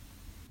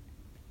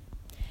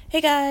Hey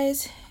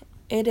guys,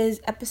 it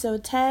is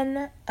episode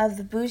 10 of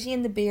the Bougie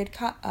and the Beard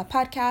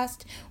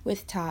podcast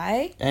with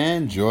Tai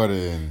and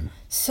Jordan.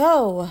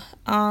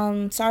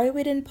 Sorry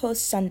we didn't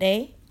post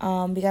Sunday.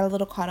 We got a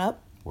little caught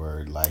up.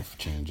 Where life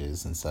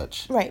changes and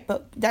such. Right,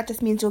 but that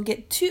just means you'll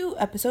get 2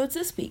 episodes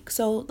this week.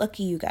 So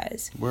lucky you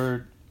guys.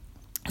 Word.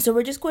 So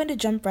we're just going to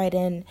jump right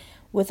in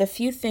with a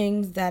few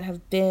things that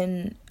have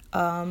been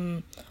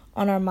on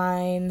our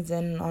minds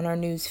and on our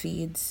news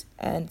feeds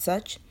and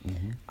such.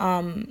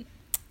 Mm-hmm.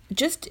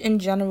 Just in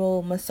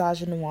general,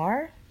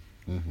 misogynoir.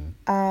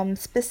 Mm-hmm.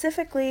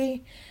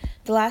 Specifically,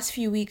 the last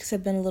few weeks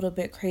have been a little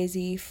bit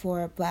crazy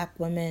for Black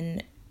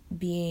women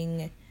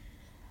being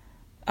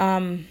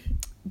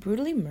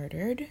brutally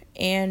murdered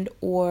and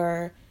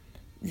or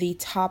the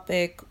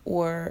topic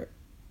or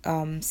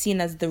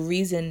seen as the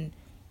reason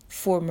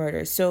for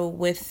murder. So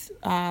with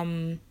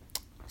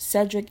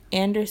Cedric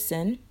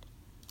Anderson.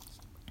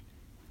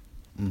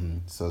 Mm-hmm.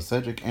 So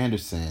Cedric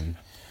Anderson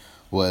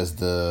was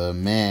the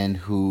man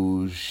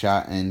who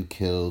shot and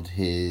killed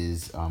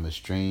his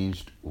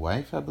estranged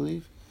wife, I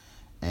believe,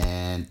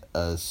 and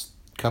a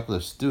couple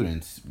of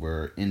students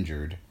were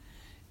injured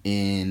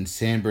in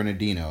San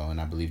Bernardino,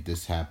 and I believe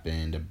this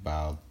happened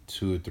about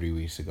 2 or 3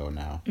 weeks ago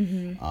now.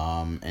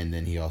 Mm-hmm. And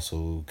then he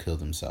also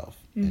killed himself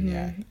in the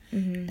act.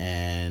 Mm-hmm.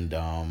 And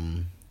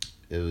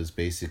it was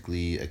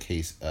basically a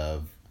case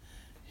of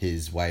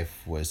his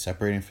wife was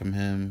separating from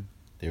him.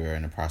 They were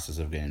in the process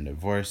of getting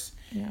divorced.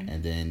 Yeah.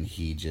 And then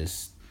he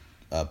just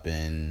up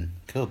and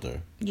killed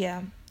her.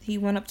 Yeah. He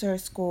went up to her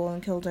school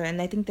and killed her,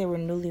 and I think they were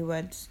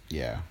newlyweds.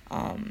 Yeah.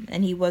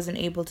 And he wasn't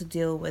able to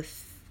deal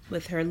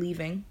with her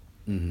leaving.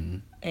 Mm-hmm.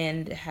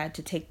 And had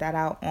to take that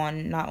out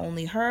on not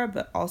only her,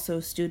 but also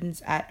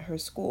students at her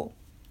school.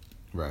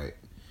 Right.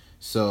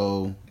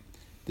 So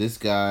this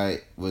guy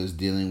was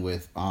dealing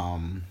with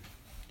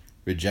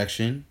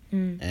rejection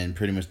and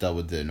pretty much dealt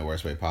with it in the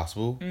worst way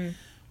possible.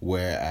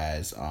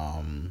 Whereas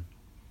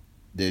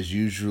there's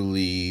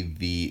usually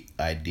the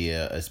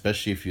idea,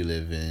 especially if you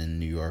live in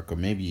New York or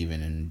maybe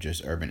even in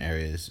just urban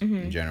areas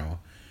in general,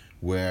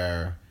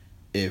 where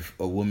if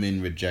a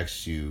woman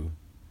rejects you,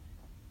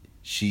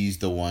 she's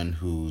the one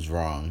who's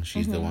wrong.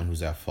 She's the one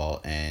who's at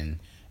fault. And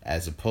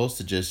as opposed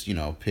to just,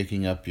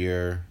 picking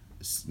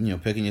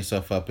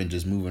yourself up and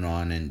just moving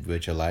on and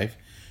with your life,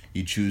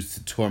 you choose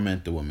to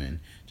torment the woman.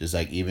 Just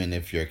like even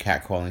if you're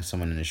catcalling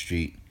someone in the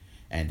street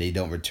and they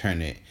don't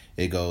return it,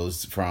 it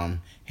goes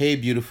from, hey,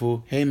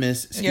 beautiful, hey,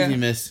 miss, excuse me,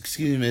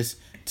 miss,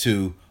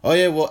 to, oh,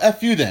 yeah, well,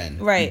 F you then.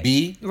 Right.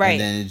 B. Right.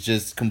 And then it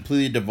just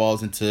completely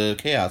devolves into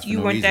chaos for you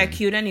no weren't reason. that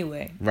cute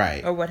anyway.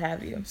 Right. Or what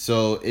have you.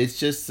 So it's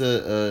just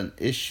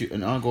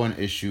an ongoing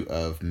issue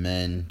of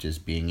men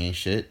just being ain't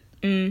shit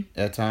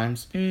at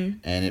times. And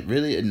it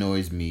really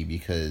annoys me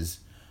because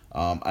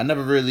I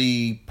never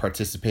really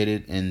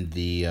participated in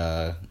the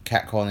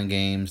catcalling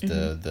games,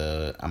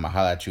 the I'ma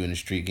holla at you in the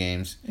street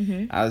games.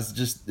 I was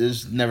just, it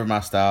was never my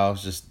style.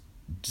 It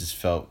just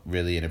felt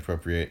really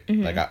inappropriate.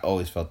 Like I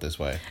always felt this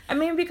way. I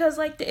mean, because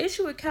like the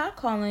issue with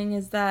catcalling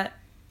is that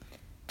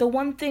the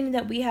one thing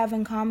that we have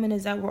in common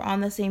is that we're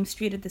on the same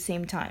street at the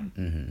same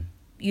time.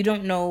 You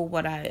don't know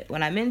what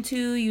I'm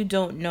into. You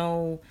don't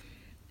know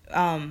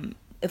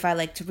if I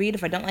like to read,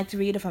 if I don't like to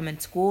read, if I'm in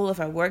school,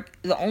 if I work.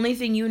 The only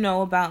thing you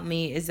know about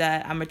me is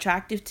that I'm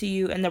attractive to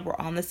you and that we're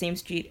on the same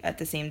street at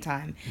the same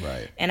time.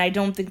 Right. And I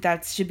don't think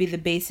that should be the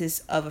basis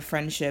of a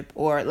friendship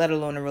or let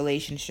alone a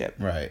relationship.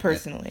 Right.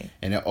 Personally.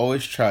 And it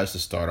always tries to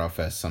start off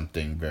as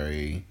something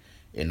very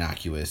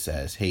innocuous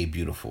as, hey,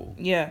 beautiful.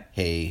 Yeah.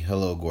 Hey,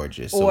 hello,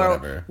 gorgeous. Or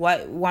whatever.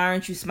 Why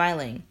aren't you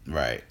smiling?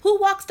 Right. Who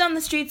walks down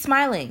the street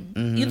smiling?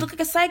 You look like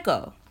a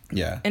psycho.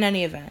 Yeah. In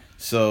any event.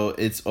 So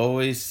it's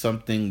always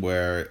something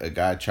where a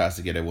guy tries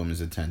to get a woman's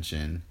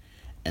attention,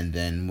 and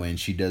then when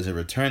she doesn't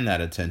return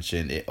that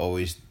attention, it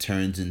always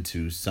turns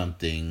into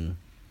something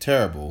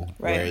terrible.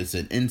 Right. Where it's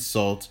an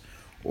insult,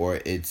 or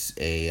it's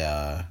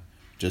a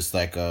just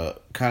like a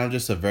kind of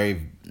just a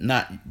very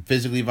not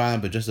physically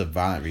violent, but just a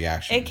violent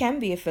reaction. It can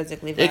be a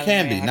physically violent It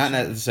can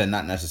reaction. be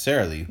not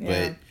necessarily,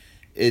 but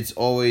it's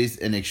always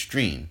an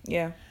extreme.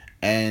 Yeah.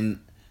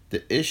 And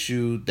the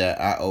issue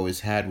that I always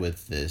had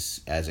with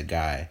this as a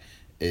guy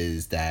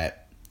is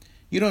that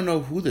you don't know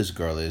who this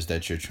girl is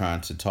that you're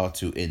trying to talk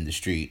to in the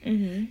street.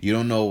 You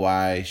don't know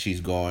why she's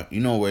going. You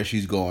know where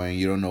she's going.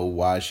 You don't know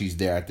why she's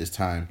there at this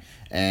time.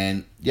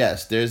 And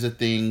yes, there's a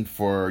thing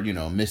for,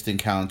 missed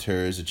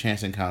encounters or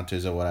chance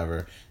encounters or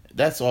whatever.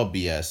 That's all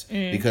BS.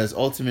 Because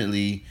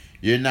ultimately,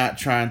 you're not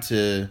trying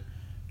to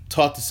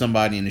talk to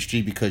somebody in the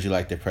street because you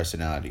like their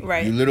personality.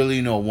 Right. You literally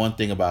know one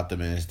thing about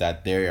them, and it's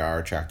that they are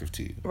attractive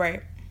to you.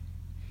 Right.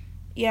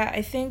 Yeah,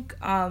 I think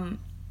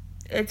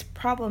it's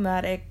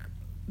problematic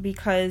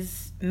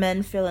because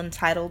men feel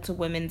entitled to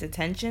women's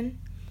attention.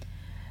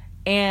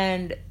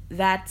 And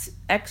that's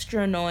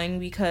extra annoying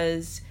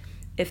because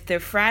if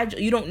they're fragile,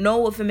 you don't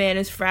know if a man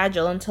is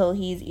fragile until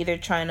he's either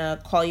trying to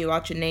call you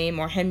out your name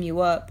or hem you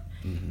up.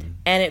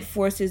 And it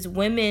forces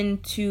women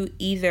to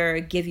either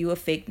give you a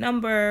fake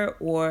number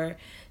or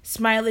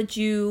smile at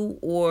you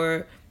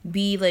or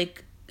be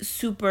like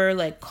super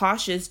like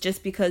cautious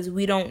just because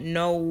we don't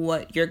know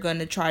what you're going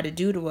to try to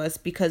do to us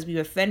because we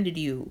offended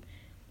you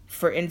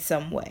for in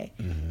some way.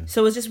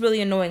 So it's just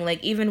really annoying.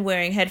 Like, even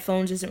wearing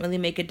headphones doesn't really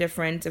make a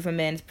difference if a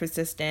man's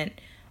persistent.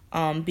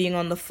 Being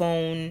on the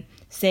phone,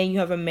 saying you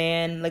have a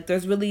man, like,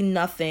 there's really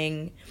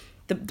nothing.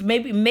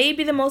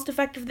 Maybe the most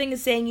effective thing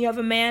is saying you have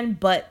a man,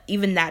 but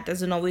even that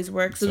doesn't always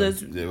work. So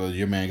there's, well,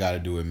 your man got to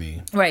do with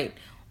me, right?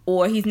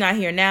 Or he's not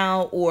here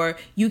now, or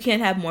you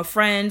can't have more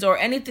friends, or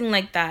anything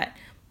like that.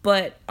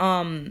 But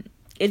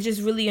it's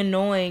just really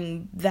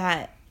annoying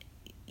that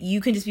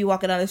you can just be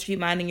walking down the street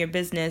minding your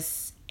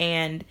business,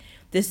 and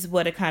this is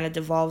what it kind of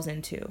devolves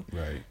into.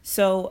 Right.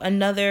 So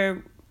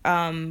another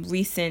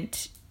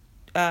recent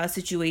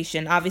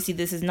situation, obviously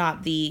this is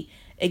not the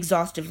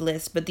exhaustive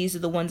list, but these are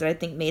the ones that I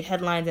think made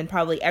headlines and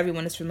probably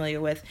everyone is familiar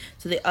with.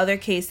 So the other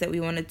case that we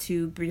wanted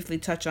to briefly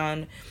touch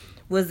on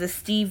was the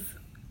Steve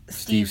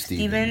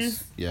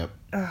Stevens. Yep.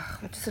 Ugh,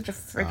 it's such a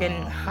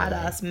freaking hot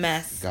ass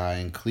mess. Guy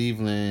in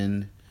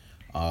Cleveland.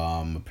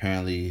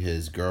 Apparently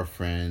his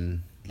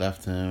girlfriend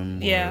left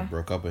him. Or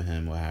broke up with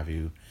him, what have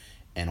you.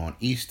 And on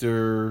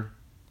Easter,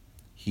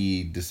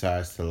 he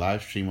decides to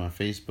live stream on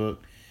Facebook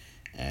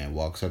and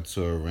walks up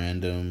to a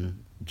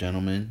random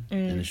gentleman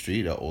in the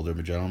street, an older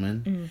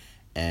gentleman,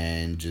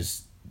 and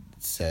just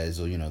says,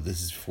 well,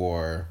 this is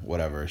for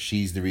whatever.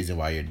 She's the reason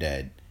why you're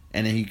dead.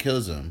 And then he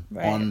kills him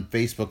on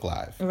Facebook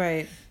Live.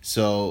 Right.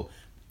 So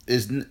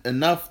it's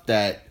enough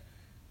that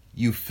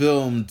you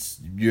filmed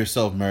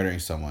yourself murdering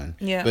someone.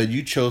 Yeah. But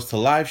you chose to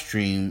live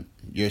stream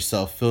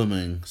yourself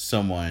filming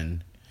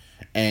someone,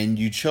 and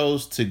you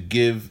chose to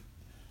give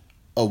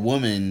a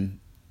woman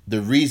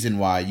the reason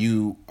why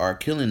you are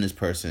killing this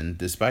person,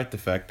 despite the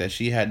fact that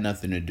she had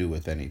nothing to do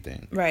with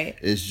anything. Right.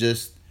 It's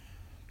just,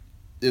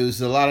 it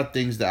was a lot of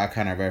things that I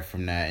kind of read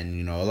from that,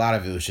 and a lot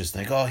of it was just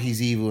like, oh,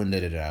 he's evil and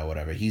da-da-da,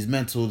 whatever. He's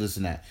mental, this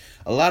and that.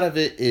 A lot of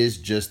it is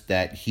just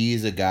that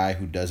he's a guy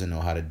who doesn't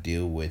know how to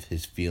deal with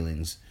his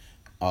feelings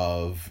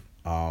of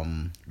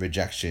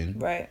rejection,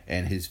 right,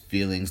 and his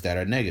feelings that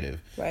are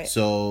negative. Right.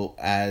 So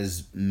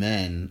as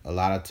men, a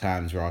lot of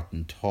times we're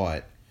often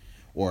taught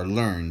or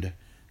learned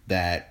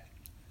that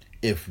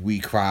if we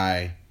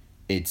cry,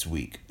 it's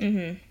weak.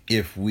 Mm-hmm.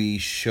 If we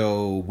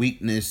show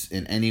weakness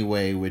in any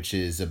way, which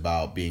is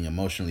about being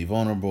emotionally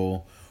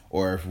vulnerable,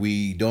 or if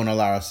we don't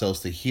allow ourselves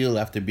to heal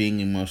after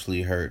being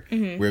emotionally hurt,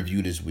 we're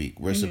viewed as weak.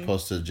 We're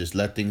supposed to just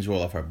let things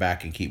roll off our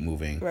back and keep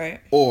moving.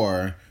 Right.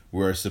 Or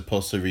we're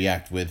supposed to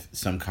react with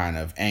some kind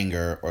of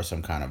anger or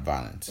some kind of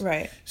violence.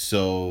 Right.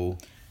 So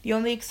the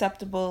only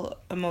acceptable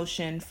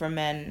emotion for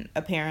men,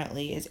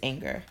 apparently, is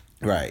anger.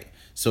 Right.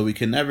 So we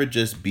can never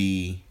just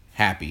be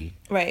happy.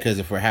 Right. Because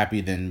if we're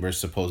happy, then we're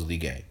supposedly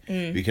gay.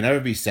 We can never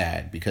be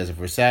sad, because if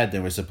we're sad,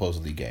 then we're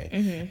supposedly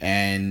gay.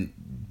 And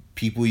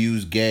people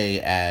use gay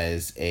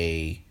as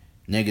a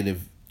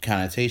negative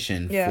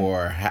connotation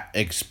for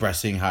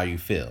expressing how you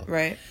feel.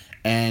 Right.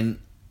 And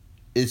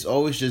it's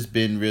always just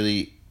been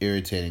really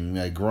irritating.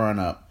 Like, growing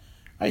up,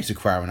 I used to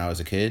cry when I was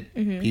a kid.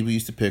 People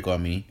used to pick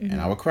on me, and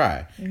I would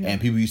cry. And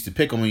people used to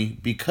pick on me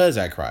because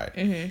I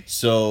cried.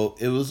 So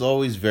it was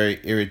always very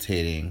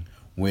irritating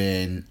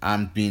when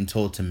I'm being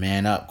told to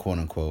man up, quote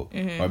unquote,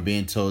 or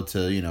being told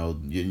to,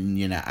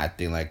 you're not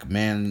acting like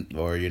man,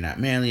 or you're not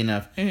manly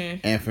enough.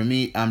 And for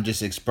me, I'm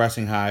just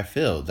expressing how I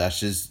feel. That's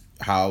just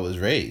how I was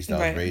raised.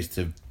 I was raised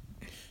to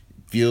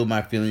feel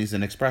my feelings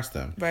and express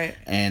them. Right.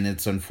 And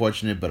it's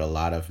unfortunate, but a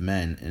lot of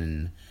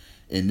men,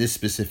 in this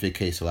specific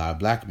case, a lot of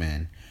black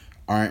men,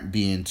 aren't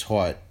being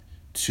taught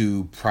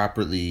to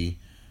properly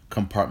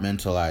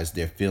compartmentalize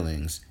their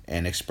feelings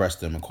and express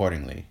them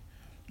accordingly.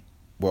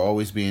 We're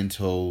always being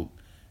told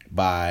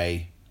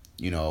by,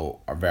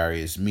 our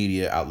various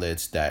media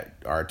outlets that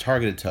are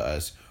targeted to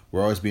us,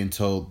 we're always being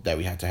told that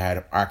we have to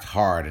act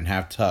hard and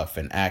have tough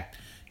and act,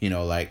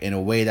 like in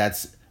a way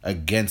that's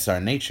against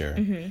our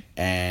nature.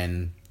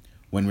 And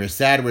when we're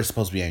sad, we're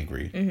supposed to be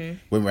angry.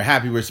 When we're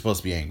happy, we're supposed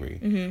to be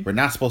angry. We're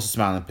not supposed to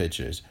smile in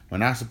pictures. We're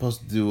not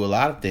supposed to do a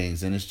lot of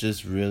things, and it's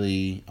just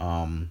really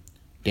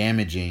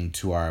damaging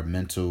to our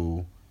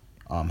mental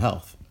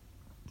health.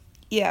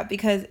 Yeah,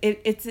 because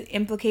it's an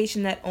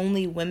implication that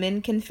only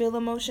women can feel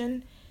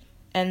emotion,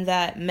 and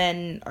that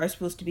men are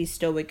supposed to be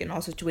stoic in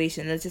all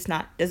situations. It's just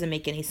doesn't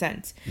make any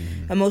sense.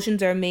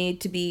 Emotions are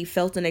made to be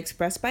felt and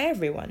expressed by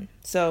everyone.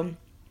 So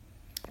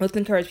let's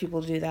encourage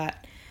people to do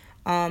that.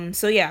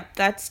 So yeah,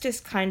 that's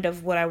just kind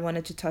of what I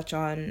wanted to touch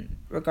on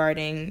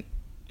regarding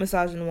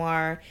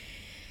misogynoir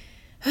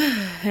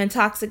and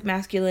toxic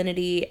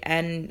masculinity.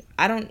 And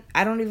I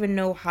don't even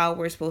know how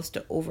we're supposed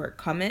to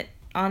overcome it,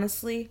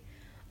 honestly.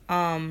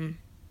 I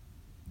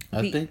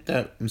think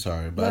that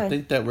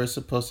we're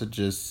supposed to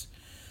just,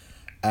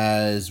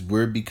 as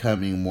we're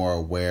becoming more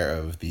aware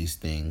of these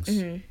things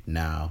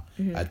now,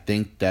 I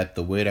think that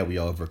the way that we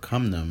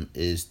overcome them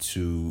is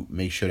to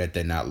make sure that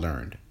they're not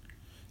learned.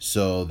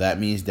 So that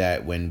means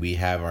that when we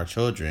have our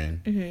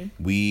children,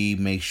 we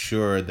make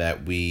sure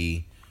that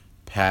we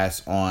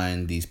pass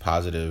on these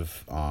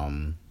positive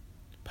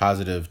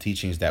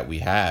teachings that we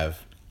have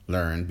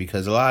learned,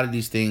 because a lot of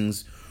these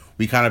things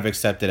we kind of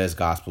accept it as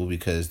gospel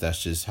because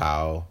that's just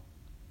how,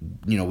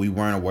 we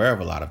weren't aware of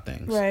a lot of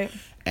things. Right.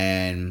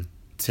 And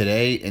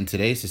today, in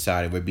today's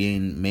society, we're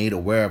being made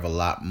aware of a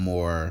lot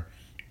more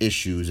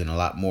issues and a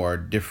lot more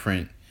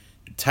different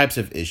types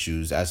of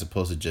issues as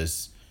opposed to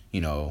just,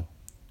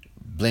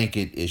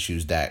 blanket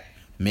issues that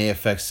may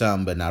affect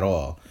some but not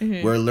all.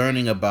 Mm-hmm. We're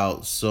learning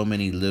about so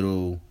many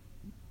little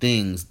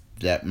things,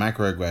 that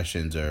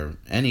microaggressions or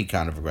any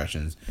kind of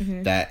aggressions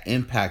mm-hmm. that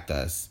impact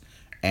us,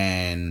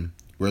 and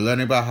we're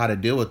learning about how to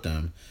deal with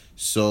them.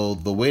 So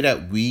the way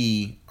that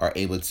we are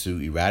able to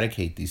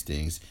eradicate these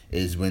things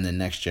is when the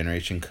next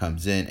generation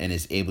comes in and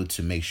is able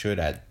to make sure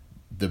that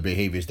the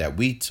behaviors that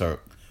we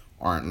took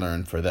aren't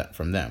learned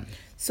from them.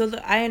 So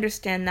I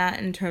understand that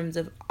in terms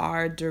of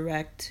our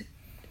direct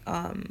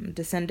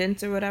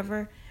descendants or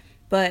whatever,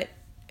 but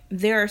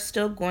there are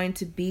still going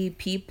to be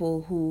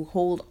people who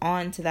hold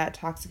on to that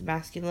toxic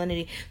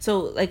masculinity. So,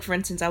 like, for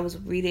instance, I was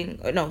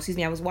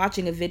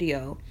watching a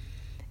video.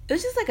 It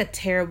was just, like, a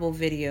terrible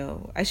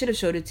video. I should have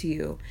showed it to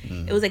you.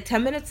 Mm. It was, like,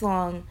 10 minutes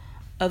long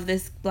of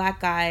this black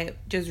guy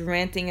just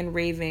ranting and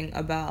raving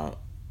about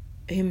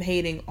him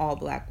hating all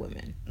black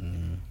women.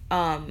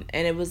 Mm.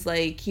 And it was,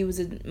 like, he was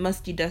a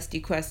musty, dusty,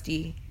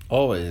 crusty.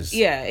 Always.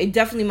 Yeah, it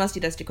definitely musty,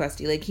 dusty,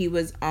 crusty. Like, he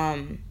was,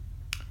 I'll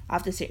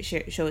have to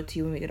show it to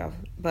you when we get off.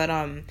 But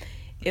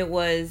it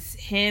was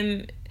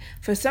him.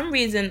 For some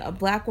reason, a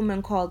black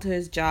woman called to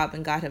his job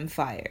and got him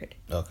fired.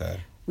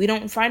 Okay. We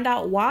don't find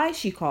out why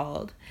she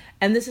called.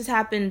 And this has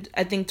happened,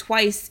 I think,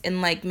 twice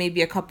in, like,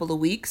 maybe a couple of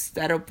weeks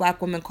that a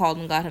black woman called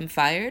and got him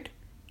fired.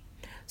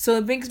 So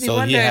it makes me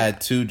wonder. So he had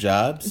 2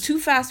 jobs? 2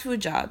 fast food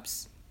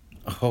jobs.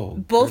 Oh,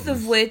 both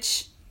of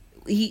which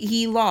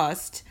he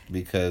lost.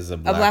 Because a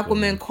black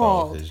woman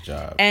called his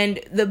job. And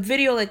the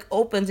video, like,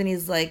 opens and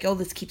he's like, oh,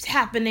 this keeps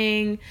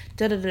happening,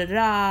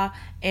 da-da-da-da.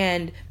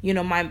 And,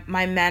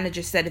 my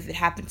manager said if it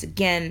happens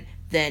again,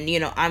 then,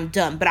 I'm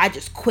done. But I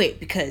just quit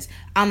because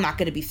I'm not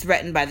going to be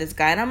threatened by this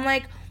guy. And I'm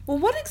like, well,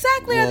 what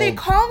exactly are they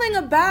calling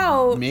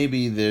about?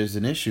 Maybe there's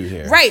an issue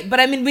here. Right. But,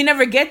 I mean, we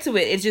never get to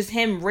it. It's just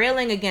him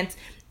railing against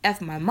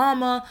F my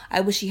mama.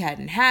 I wish he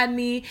hadn't had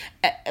me.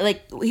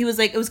 Like, he was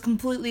like, it was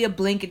completely a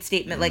blanket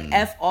statement. Like,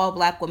 F all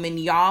black women.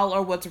 Y'all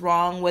are what's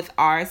wrong with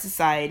our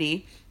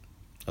society.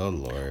 Oh,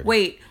 Lord.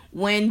 Wait,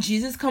 when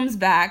Jesus comes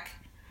back,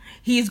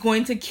 he's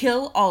going to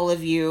kill all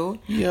of you.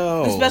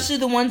 Yo. Especially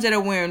the ones that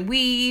are wearing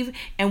weave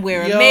and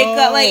wearing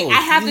makeup. Like,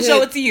 I have to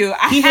show it to you.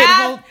 He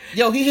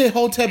hit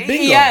Hotep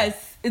Bingo.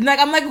 Yes. And, like,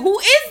 I'm like, who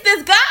is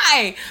this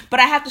guy? But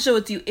I have to show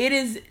it to you. It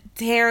is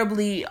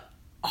terribly,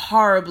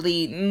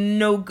 horribly,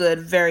 no good,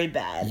 very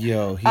bad.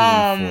 Yo, he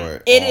went for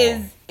it.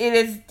 It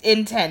is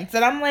intense.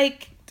 And I'm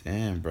like,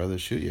 damn, brother,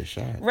 shoot your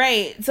shot.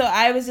 Right. So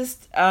I was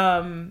just,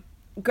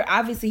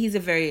 obviously he's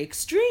a very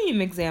extreme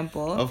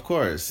example. Of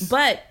course.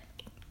 But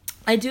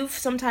I do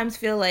sometimes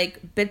feel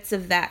like bits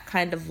of that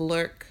kind of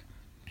lurk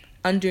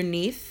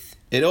underneath.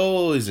 It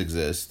always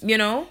exists.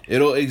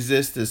 It'll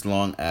exist as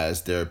long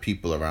as there are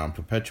people around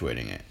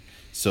perpetuating it.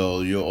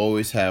 So you'll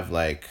always have,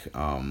 like,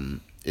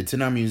 it's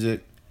in our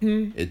music.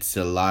 Mm-hmm. It's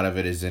a lot of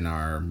it is in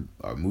our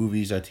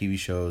movies, our TV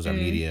shows, our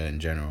media in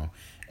general.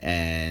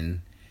 And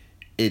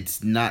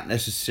it's not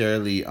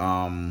necessarily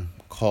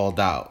called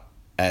out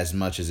as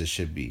much as it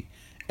should be.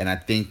 And I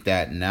think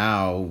that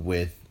now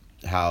with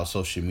how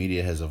social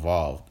media has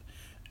evolved,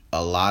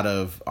 a lot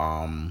of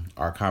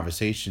our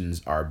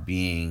conversations are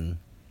being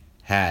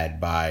had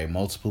by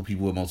multiple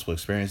people with multiple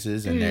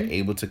experiences, and they're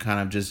able to kind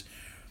of just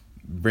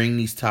bring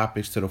these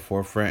topics to the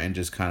forefront and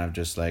just kind of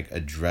just like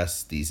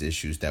address these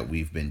issues that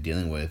we've been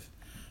dealing with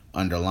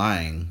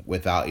underlying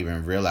without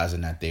even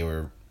realizing that they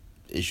were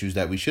issues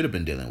that we should have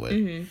been dealing with.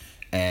 Mm-hmm.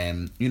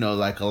 And,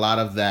 like a lot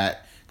of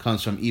that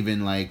comes from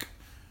even like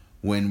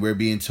when we're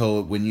being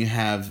told when you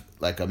have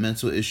like a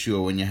mental issue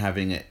or when you're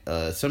having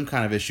some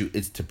kind of issue,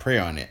 it's to pray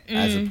on it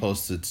as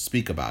opposed to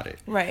speak about it.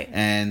 Right.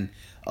 And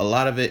a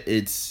lot of it,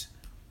 it's,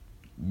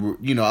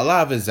 a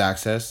lot of it is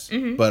access,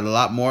 but a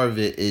lot more of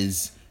it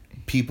is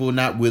people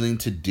not willing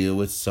to deal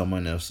with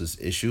someone else's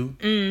issue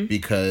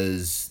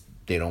because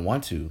they don't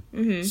want to.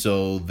 Mm-hmm.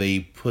 So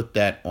they put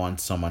that on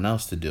someone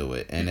else to deal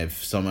with. And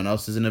if someone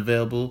else isn't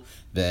available,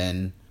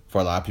 then for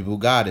a lot of people,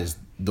 God is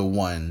the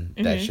one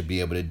that should be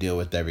able to deal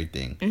with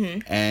everything. Mm-hmm.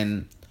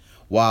 And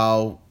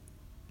while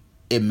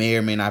it may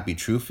or may not be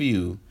true for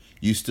you,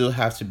 you still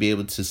have to be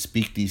able to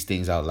speak these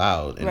things out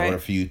loud in order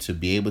for you to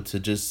be able to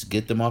just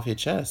get them off your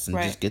chest and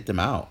just get them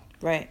out.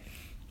 Right.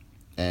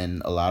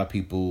 And a lot of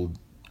people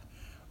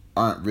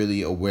aren't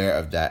really aware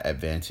of that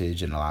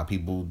advantage, and a lot of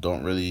people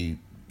don't really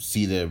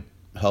see the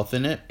health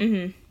in it.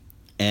 Mm-hmm.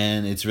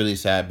 And it's really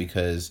sad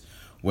because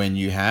when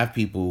you have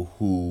people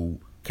who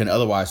can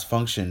otherwise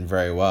function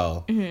very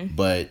well,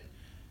 but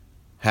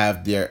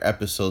have their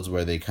episodes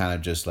where they kind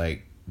of just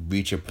like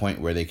reach a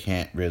point where they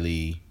can't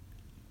really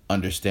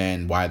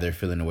understand why they're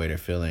feeling the way they're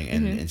feeling,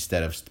 and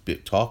instead of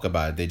talk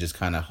about it, they just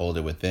kind of hold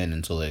it within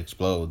until it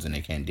explodes and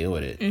they can't deal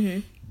with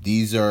it.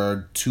 These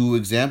are 2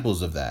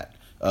 examples of that,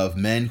 of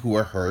men who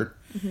are hurt,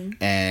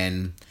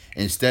 and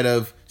instead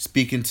of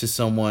speaking to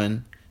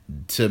someone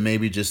to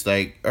maybe just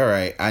like, all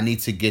right, I need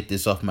to get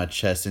this off my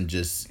chest and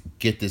just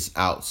get this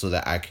out so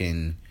that I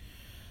can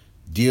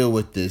deal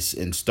with this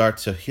and start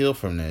to heal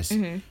from this.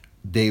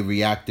 They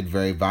reacted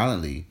very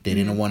violently. They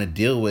didn't want to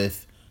deal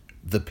with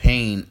the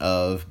pain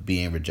of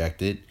being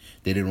rejected.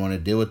 They didn't want to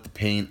deal with the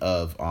pain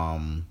of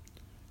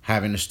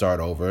having to start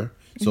over.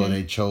 So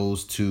they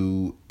chose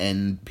to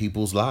end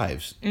people's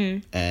lives.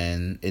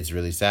 And it's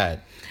really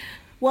sad.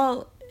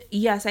 Well,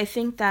 yes, I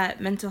think that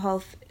mental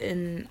health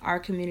in our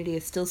community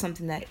is still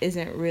something that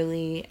isn't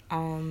really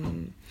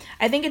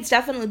I think it's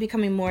definitely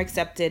becoming more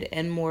accepted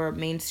and more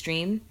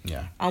mainstream.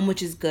 Yeah.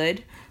 Which is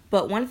good.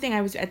 But one thing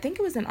I think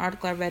it was an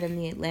article I read in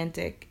The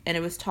Atlantic, and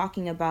it was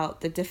talking about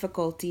the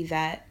difficulty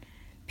that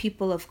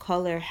people of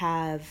color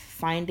have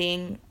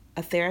finding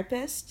a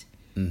therapist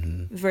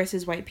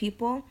versus white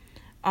people.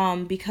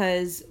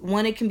 Because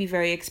one, it can be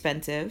very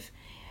expensive,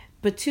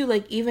 but two,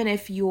 like, even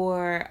if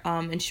your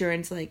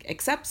insurance like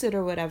accepts it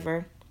or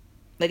whatever,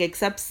 like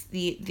accepts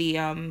the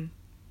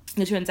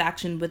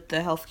transaction with the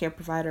healthcare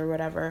provider or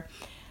whatever,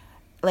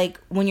 like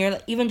when you're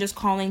even just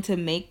calling to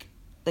make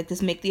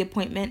the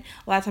appointment,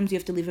 a lot of times you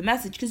have to leave a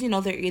message because, you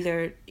know, they're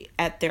either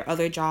at their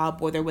other job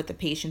or they're with the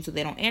patient, so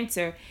they don't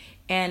answer.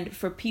 And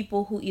for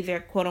people who either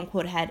quote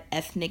unquote had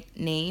ethnic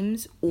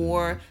names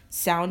or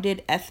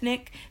sounded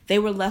ethnic, they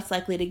were less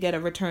likely to get a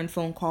return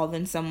phone call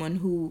than someone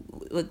who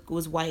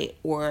was white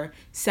or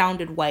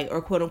sounded white or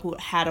quote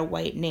unquote had a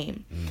white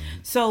name.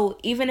 So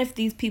even if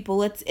these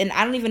people, and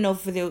I don't even know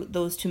for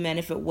those two men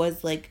if it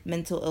was like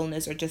mental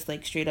illness or just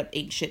like straight up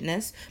ate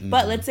shitness,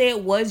 but let's say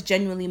it was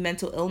genuinely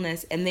mental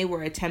illness and they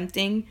were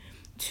attempting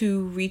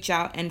to reach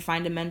out and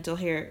find a mental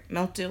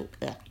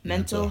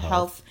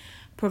health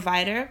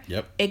provider.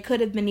 It could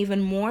have been even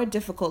more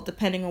difficult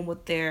depending on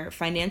what their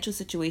financial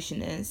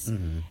situation is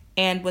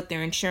and what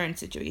their insurance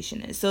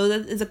situation is. So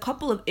there's a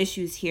couple of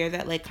issues here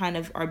that like kind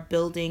of are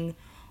building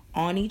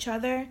on each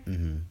other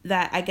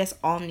that I guess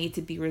all need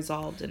to be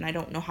resolved, and I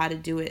don't know how to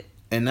do it.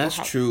 And that's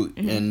true.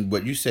 And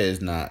what you say is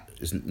not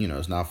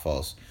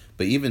false.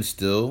 But even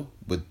still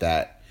with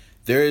that,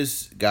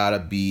 there's gotta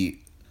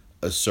be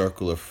a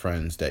circle of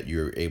friends that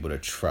you're able to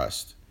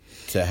trust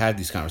to have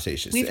these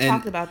conversations. We've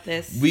talked about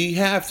this. We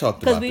have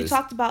talked about this. Because we've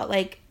talked about,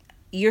 like,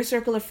 your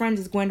circle of friends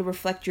is going to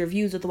reflect your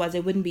views, otherwise they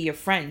wouldn't be your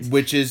friends.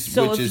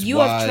 So if you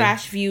have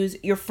trash views,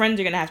 your friends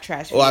are going to have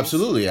trash views. Oh,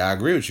 absolutely. I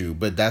agree with you.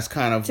 But that's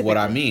kind of what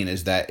I mean,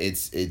 is that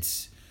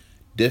it's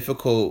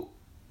difficult,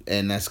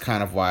 and that's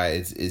kind of why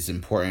it's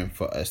important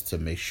for us to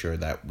make sure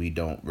that we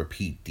don't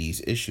repeat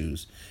these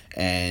issues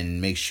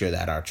and make sure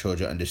that our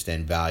children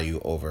understand value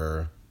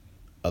over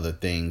other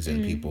things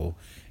and people.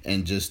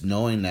 And just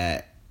knowing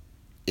that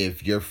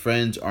if your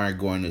friends aren't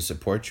going to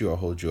support you or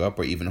hold you up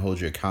or even hold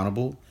you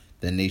accountable,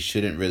 then they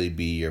shouldn't really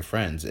be your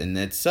friends. And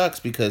it sucks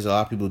because a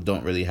lot of people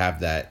don't really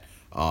have that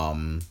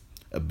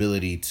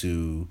ability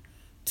to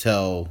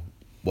tell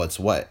what's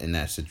what in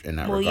that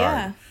regard.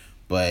 Yeah.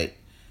 But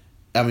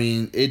I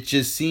mean, it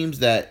just seems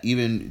that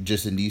even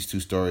just in these two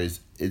stories,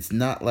 it's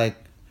not like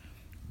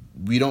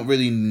we don't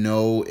really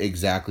know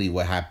exactly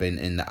what happened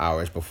in the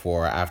hours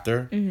before or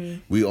after.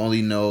 We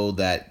only know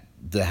that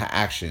the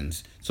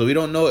actions. So we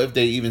don't know if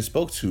they even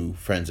spoke to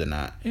friends or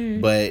not.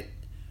 But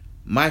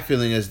my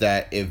feeling is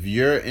that if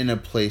you're in a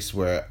place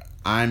where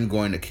I'm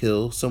going to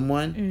kill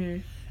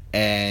someone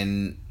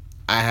and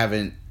I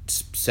haven't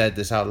said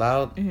this out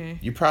loud,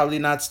 you're probably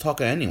not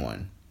talking to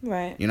anyone.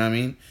 Right. You know what I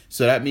mean?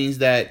 So that means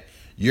that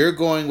you're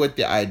going with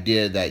the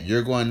idea that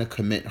you're going to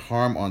commit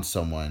harm on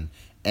someone,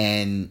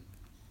 and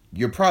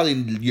you're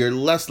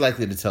less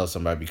likely to tell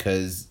somebody,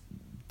 because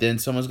then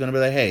someone's going to be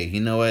like, hey,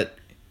 you know what?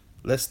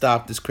 Let's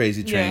stop this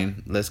crazy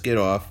train. Yeah. Let's get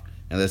off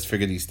and let's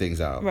figure these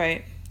things out.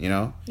 Right. You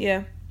know?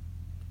 Yeah.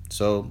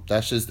 So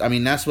that's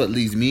what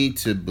leads me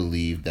to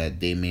believe that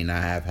they may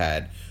not have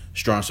had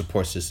strong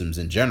support systems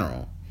in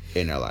general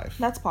in their life.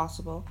 That's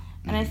possible.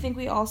 And I think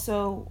we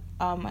also,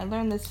 I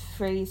learned this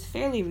phrase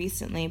fairly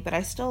recently, but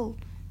I still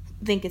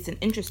think it's an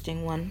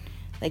interesting one,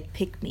 like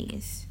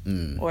pick-mes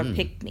or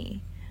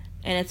pick-me.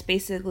 And it's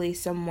basically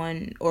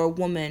someone or a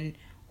woman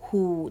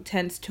who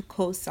tends to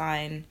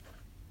co-sign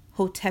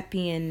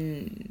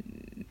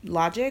Hotepian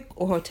logic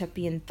or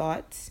Hotepian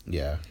thoughts.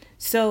 Yeah.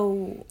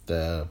 So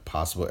the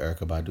possible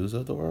Erykah Badu's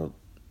of the world?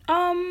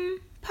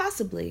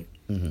 Possibly.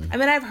 I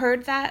mean, I've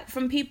heard that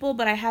from people,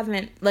 but I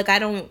haven't, like, I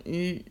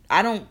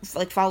don't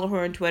like follow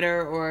her on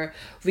Twitter or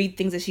read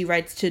things that she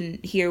writes to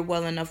hear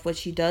well enough what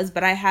she does,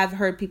 but I have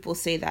heard people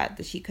say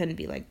that she couldn't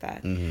be like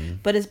that.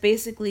 But it's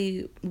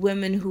basically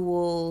women who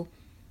will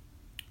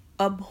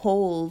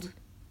uphold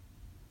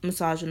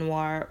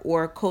misogynoir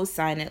or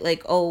co-sign it,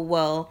 like, oh,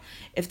 well,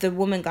 if the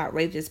woman got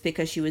raped, it's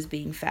because she was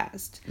being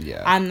fast.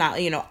 Yeah. I'm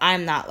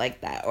not like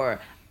that, or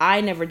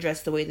I never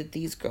dress the way that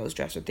these girls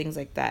dress, or things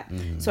like that.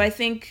 So I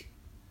think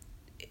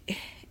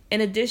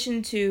in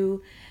addition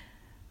to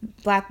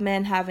Black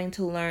men having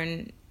to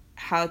learn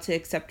how to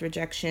accept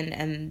rejection,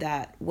 and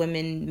that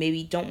women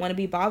maybe don't want to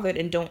be bothered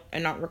and are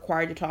not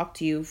required to talk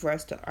to you for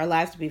our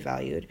lives to be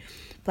valued,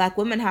 Black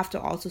women have to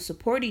also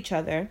support each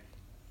other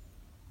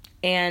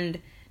and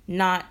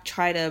not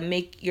try to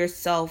make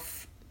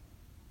yourself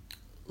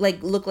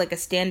like look like a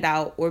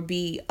standout or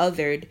be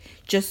othered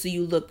just so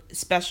you look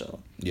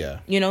special. Yeah.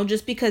 You know,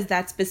 just because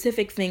that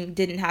specific thing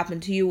didn't happen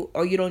to you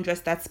or you don't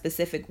dress that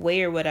specific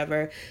way or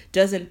whatever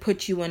doesn't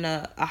put you in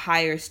a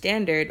higher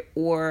standard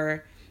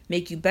or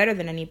make you better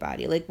than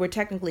anybody. Like, we're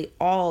technically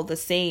all the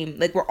same.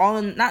 Like, we're all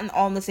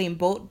all in the same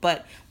boat,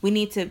 but we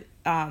need to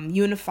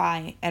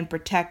unify and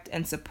protect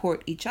and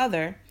support each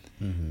other.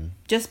 Mm-hmm.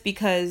 Just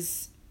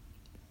because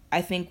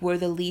I think we're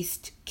the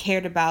least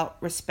cared about,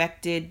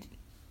 respected,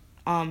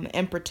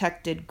 and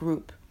protected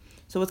group.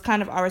 So it's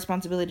kind of our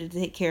responsibility to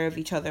take care of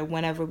each other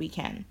whenever we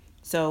can.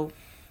 So,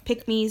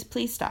 pick-mes,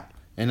 please stop.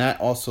 And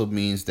that also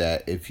means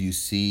that if you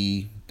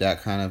see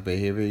that kind of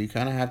behavior, you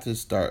kind of have to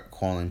start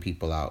calling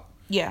people out.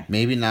 Yeah.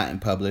 Maybe not in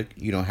public.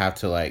 You don't have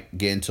to like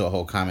get into a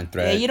whole comment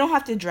thread. Yeah, you don't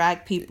have to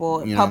drag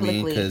people you know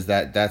publicly. Because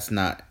that's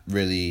not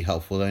really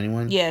helpful to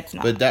anyone. Yeah, it's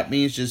not. But that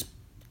means just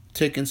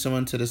taking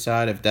someone to the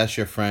side, if that's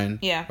your friend,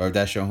 yeah, or if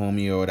that's your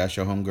homie or that's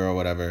your homegirl or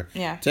whatever,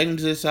 yeah, take them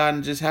to the side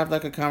and just have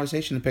like a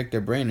conversation to pick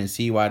their brain and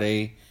see why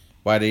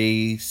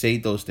they say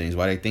those things,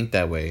 why they think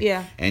that way,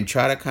 yeah, and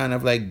try to kind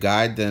of like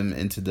guide them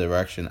into the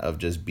direction of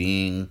just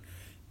being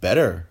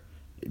better,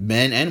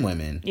 men and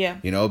women. Yeah,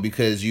 you know,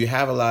 because you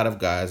have a lot of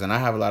guys, and I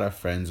have a lot of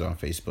friends on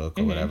Facebook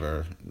or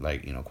whatever,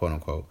 like, you know, quote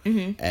unquote,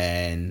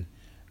 and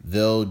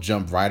they'll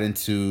jump right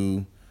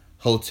into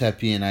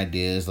Hotepian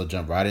ideas. They'll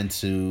jump right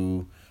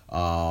into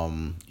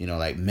you know,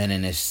 like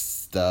meninist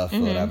stuff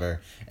or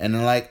whatever, and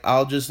then like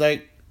I'll just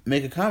like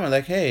make a comment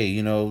like, hey,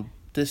 you know,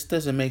 this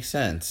doesn't make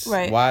sense.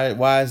 Right.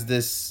 Why is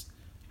this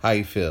how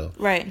you feel?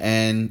 Right.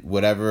 And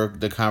whatever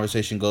the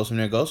conversation goes from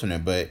there, goes from there.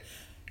 But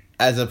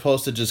as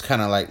opposed to just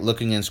kind of like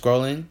looking and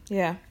scrolling,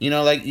 yeah, you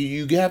know, like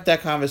you have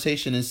that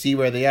conversation and see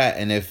where they at,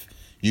 and if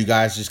you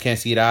guys just can't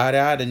see it eye to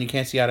eye, then you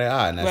can't see eye to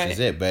eye, and that's just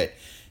it. But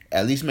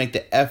at least make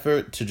the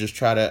effort to just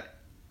try to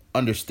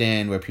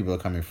understand where people are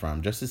coming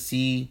from, just to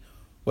see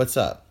what's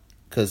up,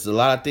 because a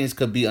lot of things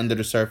could be under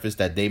the surface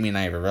that they may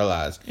not even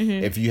realize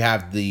if you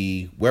have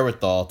the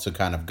wherewithal to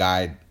kind of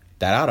guide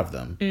that out of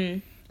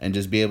them and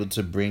just be able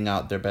to bring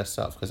out their best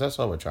self, because that's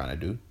all we're trying to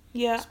do.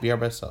 Yeah, just be our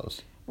best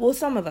selves. Well,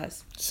 some of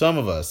us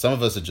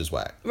are just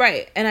whack,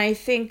 right? And I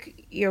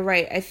think you're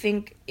right. I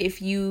think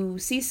if you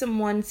see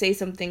someone say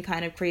something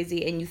kind of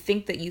crazy and you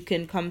think that you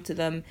can come to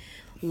them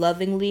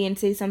lovingly and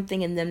say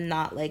something and them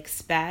not like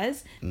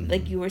spaz,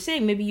 like you were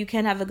saying, maybe you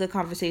can have a good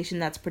conversation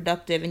that's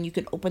productive and you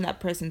can open that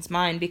person's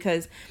mind,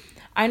 because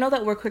I know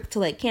that we're quick to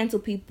like cancel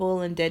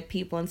people and dead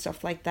people and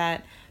stuff like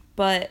that,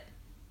 but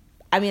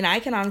I mean, I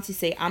can honestly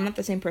say I'm not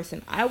the same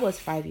person I was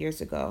 5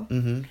 years ago.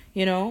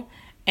 You know,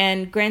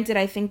 and granted,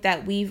 I think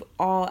that we've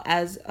all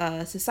as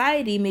a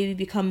society maybe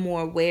become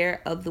more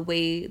aware of the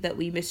way that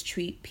we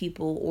mistreat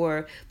people,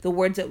 or the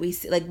words that we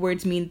say, like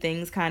words mean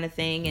things kind of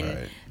thing,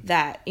 and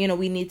that, you know,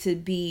 we need to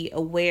be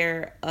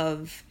aware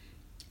of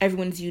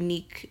everyone's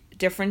unique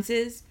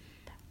differences.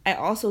 I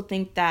also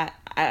think that,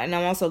 and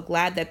I'm also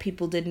glad that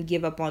people didn't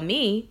give up on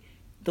me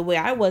the way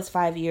I was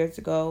 5 years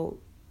ago.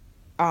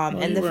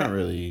 And you weren't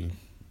really.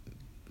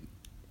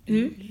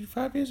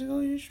 5 years ago,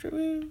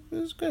 it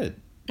was good.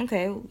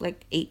 Okay,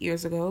 like 8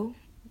 years ago.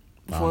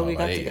 Before we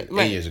got together.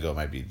 8 years ago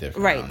might be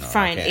different. Right,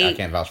 fine. I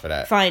can't vouch for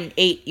that. Fine,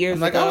 8 years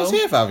ago. I'm like, I was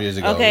here 5 years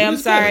ago. Okay, I'm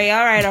sorry. Good.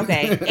 All right,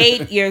 okay.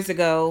 8 years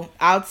ago,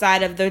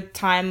 outside of the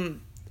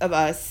time of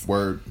us.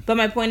 Word. But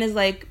my point is,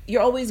 like,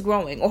 you're always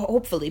growing. Or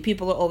hopefully,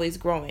 people are always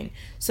growing.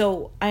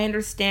 So I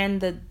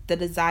understand the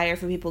desire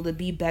for people to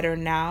be better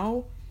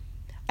now.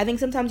 I think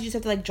sometimes you just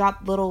have to, like,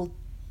 drop little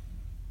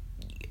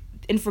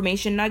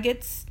information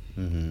nuggets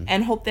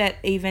and hope that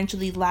they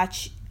eventually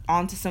latch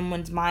onto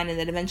someone's mind, and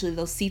that eventually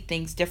they'll see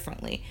things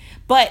differently.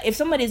 But if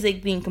somebody's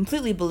like being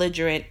completely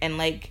belligerent, and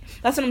like,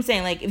 that's what I'm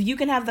saying, like, if you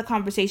can have the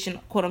conversation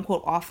quote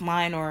unquote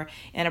offline or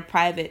in a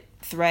private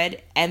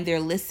thread and they're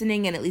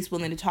listening and at least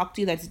willing to talk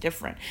to you, that's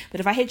different. But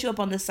if I hit you up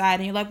on the side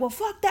and you're like, well,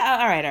 fuck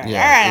that, all right,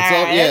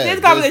 this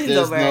conversation's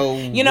over, no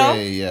you know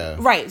way,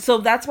 right? So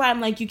that's why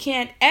I'm like, you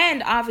can't,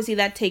 and obviously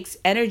that takes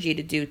energy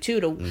to do too,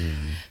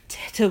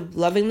 to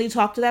lovingly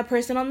talk to that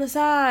person on the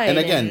side. And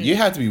again, you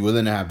have to be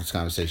willing to have this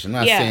conversation.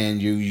 I'm not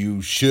saying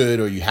you should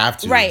or you have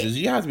to. Right. Just,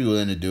 you have to be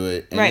willing to do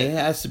it. And it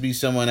has to be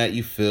someone that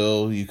you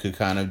feel you could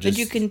kind of just...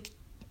 That you can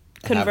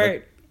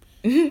convert.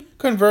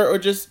 Convert or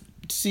just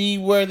see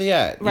where they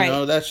at. Right. You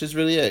know, that's just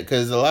really it.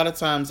 Because a lot of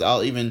times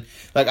I'll even...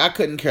 Like, I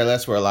couldn't care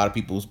less where a lot of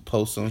people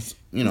post on,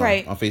 you know,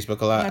 on Facebook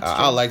a lot.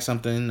 I'll like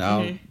something.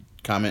 I'll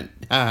comment,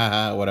 ha ha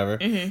ha, whatever.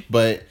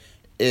 But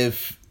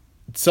if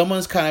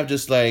someone's kind of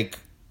just like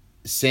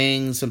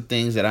saying some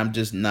things that I'm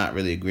just not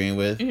really agreeing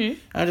with,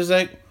 I'm just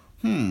like,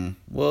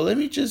 well, let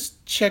me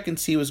just check and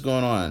see what's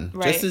going on.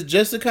 Right.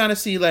 Just to kind of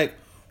see, like,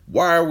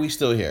 why are we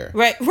still here?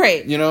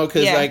 Right. You know,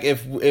 because like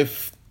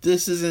if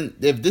this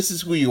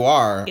is who you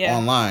are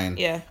online,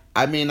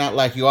 I may not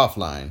like you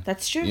offline.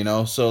 That's true. You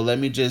know, so let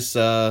me just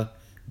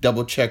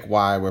double check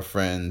why we're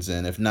friends,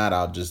 and if not,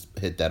 I'll just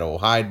hit that old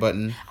hide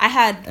button. I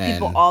had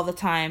people all the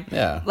time.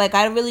 Yeah. Like,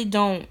 I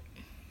don't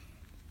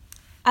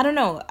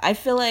know. I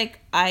feel like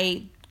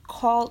I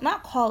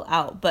not call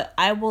out, but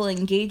I will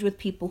engage with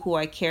people who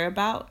I care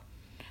about,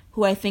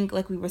 who I think,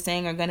 like we were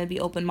saying, are going to be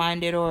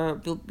open-minded or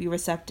be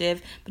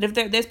receptive. But if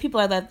there's people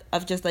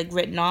I've just like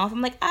written off,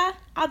 I'm like,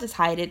 I'll just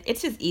hide it.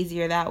 It's just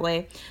easier that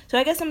way. So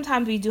I guess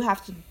sometimes we do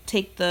have to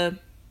take the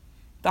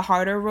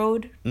harder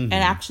road and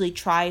actually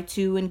try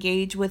to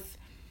engage with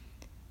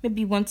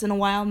maybe once in a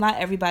while. Not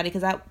everybody,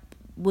 because that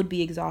would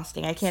be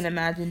exhausting. I can't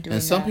imagine doing that.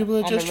 And some people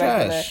are just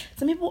trash.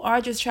 Some people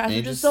are just trash,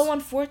 which is so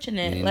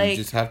unfortunate. Like, you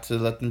just have to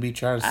let them be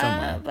trash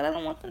somewhere. But I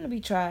don't want them to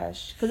be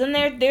trash, because then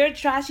their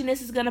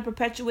trashiness is gonna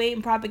perpetuate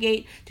and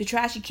propagate to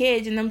trashy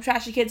kids, and them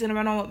trashy kids gonna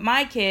run on with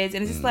my kids,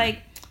 and it's just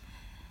like,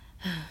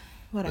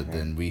 whatever. But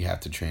then we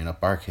have to train up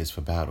our kids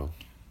for battle.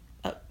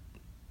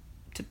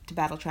 To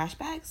battle trash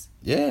bags?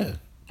 Yeah.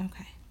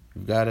 Okay.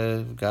 We've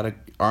gotta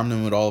arm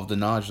them with all of the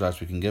knowledge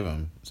that we can give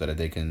them, so that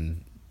they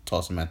can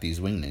toss them at these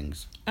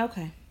wingnings.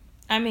 Okay.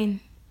 I mean,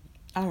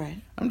 all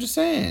right. I'm just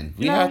saying.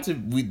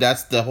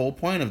 That's the whole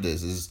point of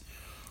this, is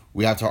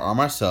we have to arm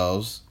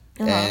ourselves,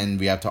 and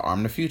we have to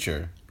arm the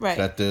future. Right.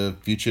 So that the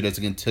future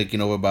doesn't get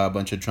taken over by a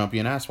bunch of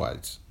Trumpian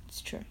asswides. It's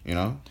true. You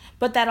know?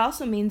 But that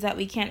also means that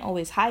we can't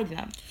always hide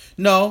them.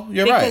 No,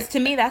 you're right. Because to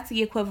me, that's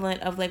the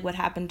equivalent of like what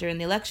happened during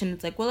the election.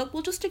 It's like, well,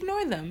 we'll just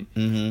ignore them.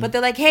 Mm-hmm. But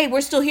they're like, hey,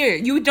 we're still here.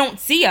 You don't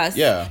see us.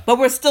 Yeah. But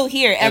we're still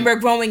here, and we're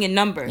growing in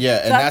number. Yeah,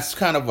 so and that's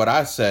kind of what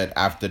I said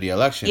after the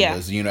election. Yeah.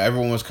 Was,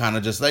 everyone was kind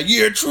of just like,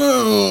 you're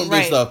Trump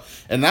and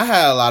stuff. And I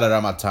had a lot of that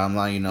on my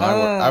timeline.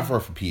 I've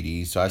worked for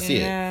PD, so I see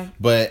it.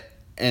 But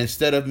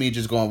instead of me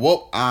just going,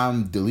 well,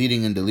 I'm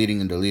deleting and deleting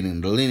and deleting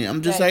and deleting,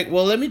 I'm just like,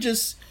 well, let me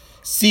just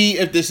see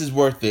if this is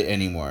worth it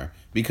anymore.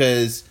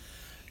 Because,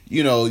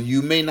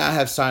 you may not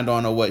have signed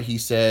on to what he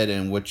said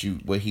and what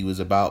he was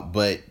about,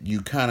 but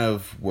you kind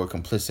of were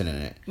complicit in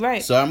it.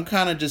 Right. So I'm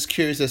kind of just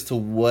curious as to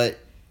what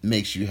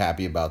makes you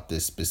happy about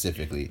this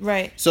specifically.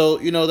 Right. So,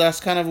 that's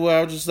kind of where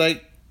I was just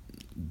like,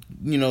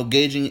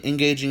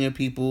 engaging in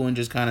people and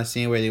just kind of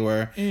seeing where they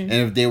were. And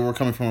if they were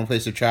coming from a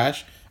place of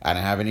trash, I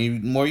didn't have any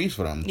more use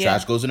for them. Yeah.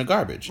 Trash goes in the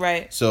garbage.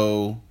 Right.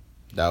 So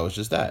that was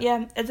just that.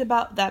 Yeah, it's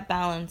about that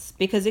balance,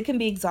 because it can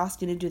be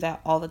exhausting to do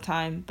that all the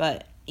time.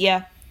 But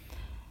yeah.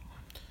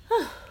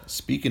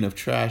 Speaking of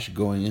trash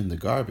going in the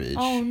garbage.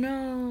 Oh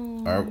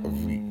no. Are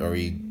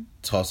we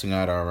tossing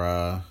out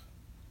our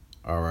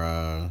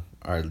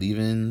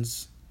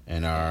leave-ins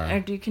and our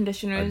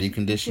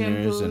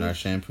deconditioners and our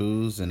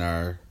shampoos and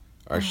our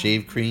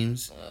shave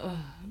creams?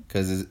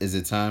 Because is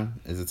it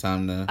time? Is it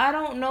time to... I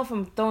don't know if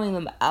I'm throwing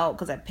them out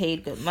because I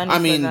paid good money. I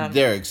mean,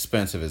 they're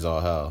expensive as all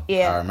hell.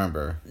 Yeah, I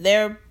remember.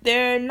 They're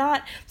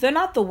not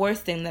the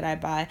worst thing that I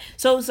buy.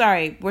 So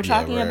sorry, we're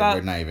talking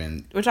about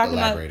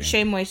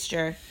Shea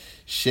Moisture.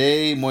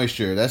 Shea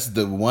Moisture. That's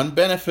the one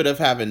benefit of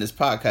having this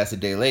podcast a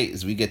day late,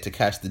 is we get to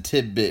catch the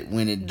tidbit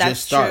when it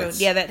just starts. That's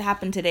true. Yeah, that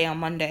happened today on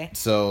Monday.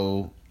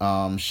 So,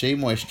 Shea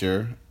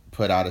Moisture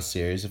put out a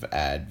series of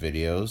ad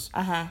videos.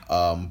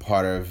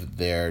 Part of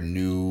their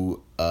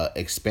new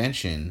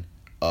expansion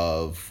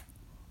of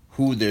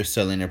who they're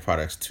selling their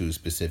products to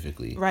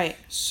specifically. Right.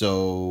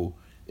 So,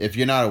 if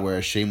you're not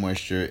aware, Shea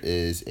Moisture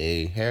is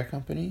a hair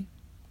company.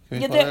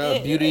 Hair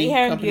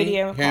and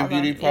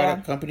beauty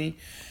product company.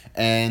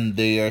 And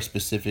they are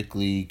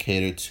specifically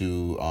catered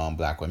to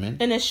black women.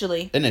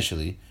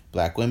 Initially,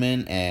 black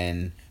women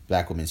and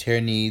black women's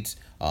hair needs,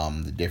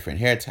 the different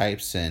hair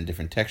types and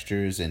different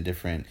textures and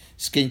different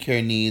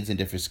skincare needs and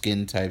different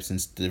skin types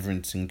and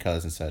different skin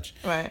colors and such.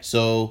 Right.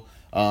 So,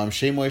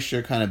 Shea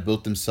Moisture kind of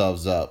built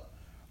themselves up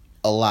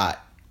a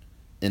lot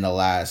in the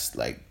last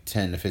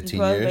 10 to 15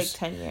 years.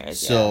 10 years.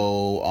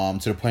 So,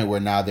 to the point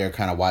where now they're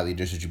kind of widely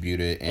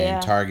distributed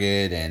in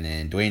Target and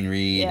in Duane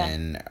Reade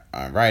and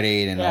Rite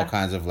Aid and all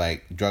kinds of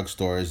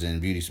drugstores and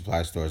beauty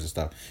supply stores and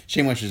stuff.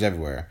 Shea Moisture's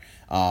everywhere.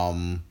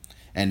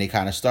 And they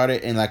kind of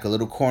started in a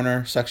little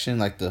corner section,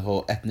 the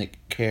whole ethnic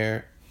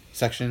care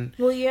section.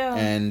 Well, yeah.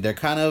 And they're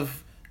kind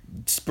of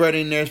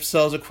spreading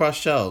themselves across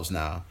shelves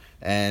now.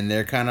 And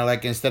they're kind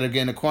of instead of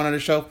getting a corner of the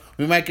shelf,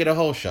 we might get a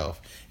whole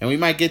shelf. And we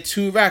might get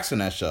 2 racks on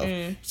that shelf.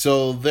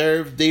 So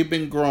they've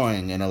been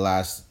growing in the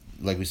last,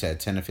 like we said,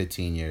 10 to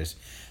 15 years.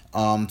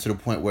 To the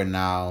point where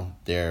now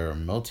they're a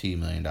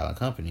multi-million-dollar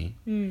company.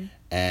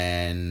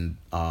 And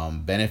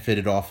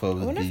benefited off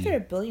of I wonder if they're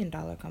a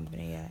billion-dollar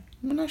company yet.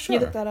 I'm not sure.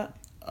 Can you look that up?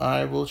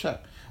 I will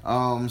check.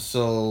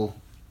 So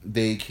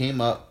they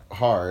came up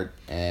hard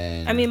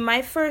and... I mean,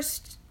 my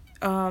first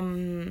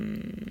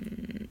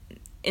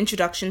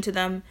introduction to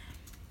them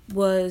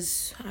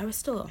was... I was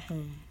still at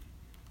home.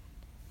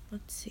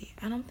 Let's see.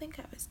 I don't think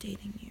I was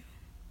dating you.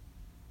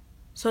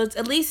 So it's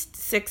at least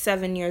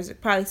 6-7 years,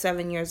 probably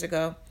 7 years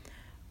ago.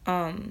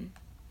 And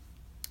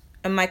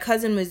my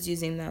cousin was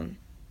using them.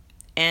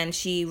 And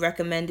she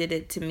recommended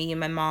it to me and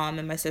my mom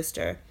and my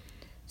sister.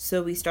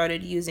 So we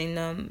started using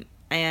them.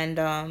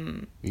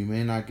 And we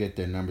may not get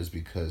their numbers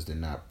because they're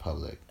not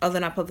public. Oh,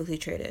 they're not publicly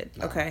traded.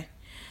 No. Okay.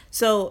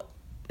 So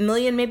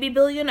million, maybe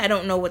billion. I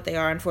don't know what they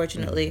are,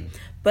 unfortunately.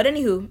 But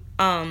anywho,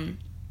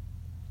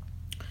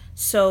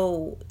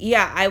 So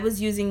yeah, I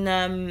was using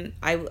them.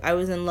 I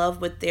was in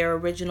love with their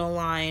original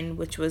line,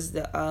 which was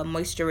the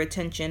moisture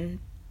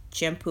retention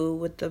shampoo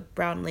with the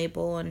brown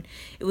label, and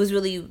it was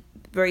really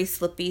very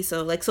slippy.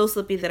 So like so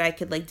slippy that I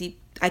could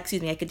I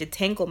could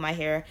detangle my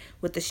hair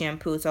with the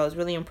shampoo. So I was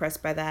really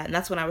impressed by that, and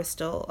that's when I was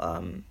still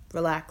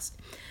relaxed.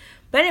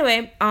 But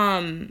anyway,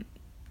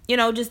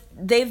 just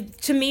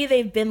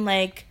they've been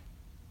like,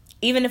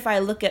 even if I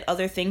look at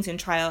other things and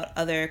try out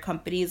other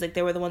companies, like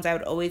they were the ones I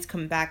would always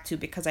come back to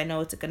because I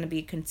know it's going to be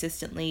a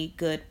consistently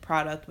good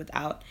product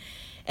without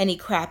any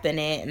crap in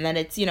it. And then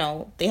it's,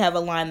 they have a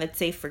line that's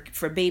safe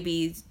for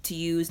babies to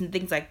use and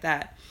things like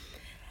that.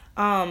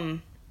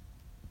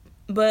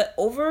 But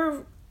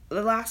over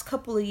the last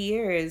couple of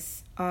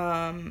years,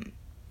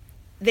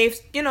 they've,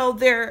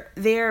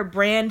 their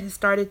brand has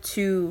started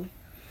to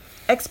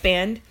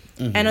expand,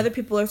 and other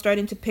people are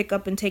starting to pick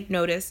up and take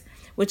notice,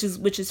 which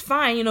is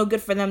fine,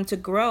 good for them to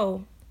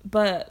grow,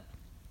 but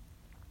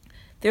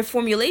their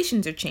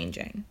formulations are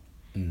changing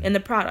in the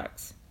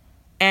products,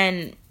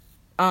 and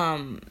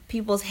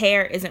people's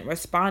hair isn't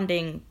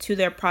responding to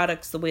their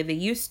products the way they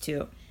used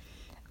to.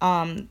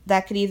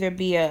 That could either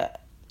be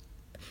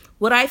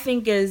what I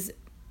think is,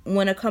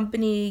 when a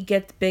company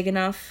gets big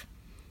enough,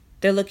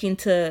 they're looking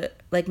to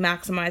like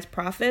maximize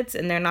profits,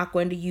 and they're not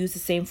going to use the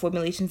same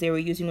formulations they were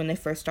using when they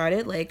first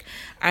started. Like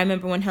I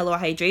remember when Hello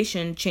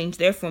Hydration changed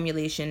their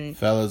formulation.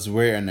 Fellas,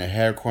 we're in the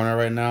hair corner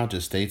right now.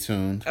 Just stay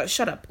tuned.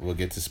 Shut up. We'll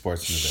get to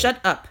sports in a bit.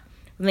 Shut up.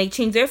 When they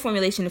changed their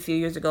formulation a few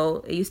years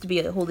ago, it used to be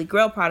a Holy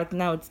Grail product, and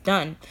now it's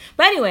done.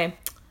 But anyway,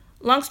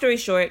 long story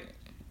short,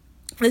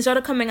 they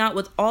started coming out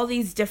with all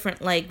these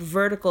different like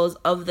verticals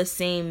of the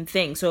same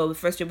thing. So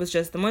first it was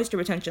just the moisture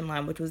retention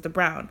line, which was the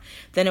brown.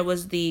 Then it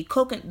was the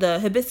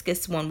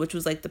hibiscus one, which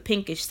was like the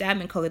pinkish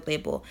salmon colored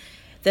label.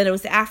 Then it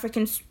was the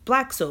African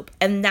black soap.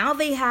 And now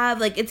they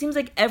have, like, it seems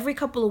like every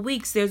couple of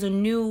weeks there's a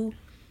new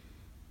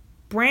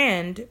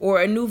brand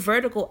or a new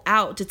vertical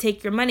out to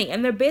take your money,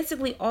 and they're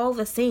basically all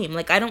the same.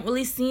 Like I don't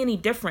really see any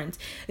difference.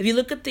 If you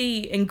look at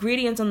the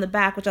ingredients on the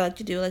back, which I like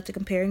to do, I like to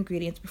compare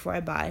ingredients before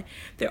I buy,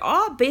 they're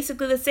all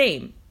basically the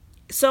same.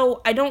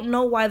 So I don't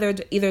know why they're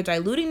either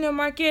diluting their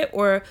market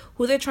or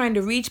who they're trying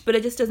to reach, but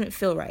it just doesn't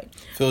feel right.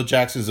 Phil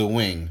Jackson's a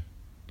wing,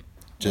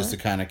 just to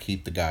kind of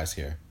keep the guys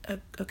here.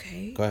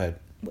 Okay, go ahead.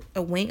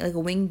 A wing, like a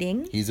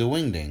wingding? He's a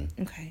wingding.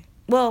 Okay,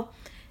 well,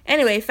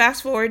 anyway,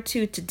 fast forward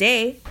to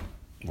today.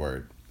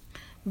 Word.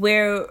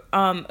 Where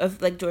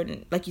of like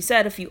Jordan, like you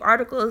said, a few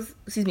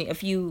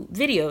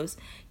videos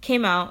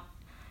came out,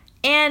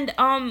 and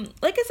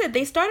like I said,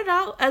 they started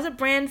out as a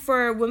brand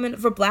for women,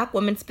 for black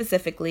women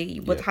specifically,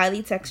 with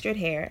highly textured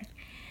hair.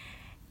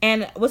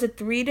 And was it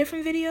 3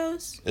 different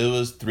videos? It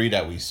was 3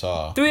 that we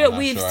saw. 3 that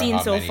we've seen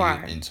so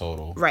far in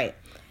total. Right.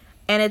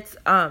 And it's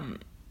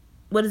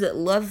what is it?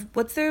 Love.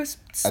 What's their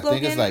slogan? I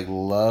think it's like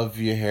love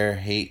your hair,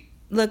 hate.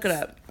 Look it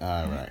up.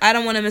 All right. I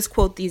don't want to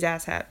misquote these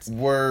asshats.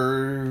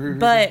 Word.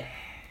 But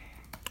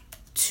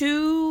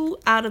 2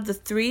 out of the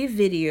 3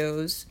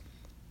 videos,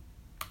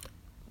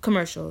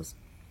 commercials,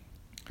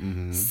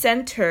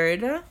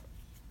 centered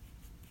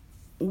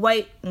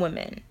white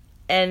women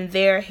and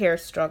their hair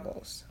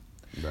struggles.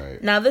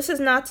 Right. Now, this is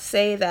not to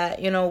say that,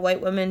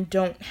 white women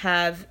don't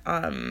have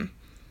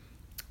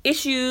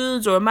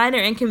issues or minor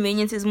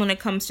inconveniences when it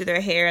comes to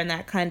their hair and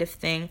that kind of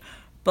thing,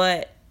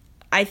 but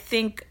I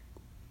think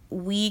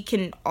we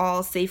can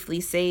all safely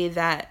say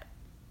that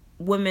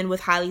women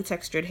with highly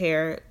textured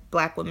hair,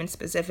 black women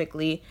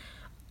specifically,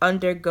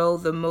 undergo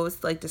the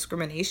most like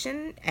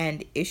discrimination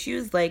and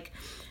issues. Like,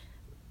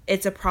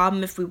 it's a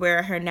problem if we wear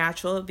our hair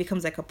natural. It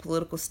becomes like a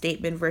political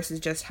statement versus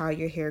just how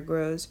your hair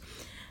grows.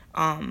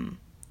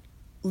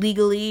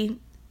 Legally,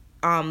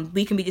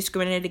 we can be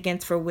discriminated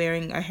against for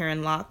wearing our hair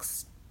in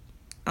locks.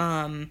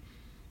 The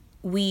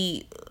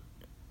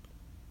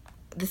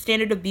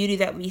standard of beauty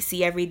that we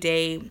see every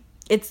day,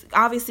 it's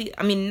obviously,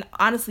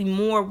 honestly,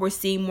 we're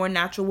seeing more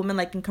natural women,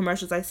 like in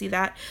commercials, I see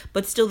that,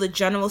 but still the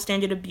general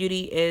standard of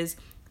beauty is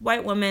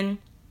white women,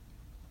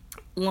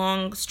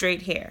 long,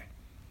 straight hair.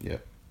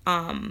 Yep.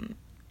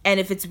 And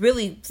if it's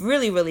really,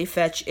 really, really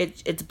fetch,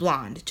 it's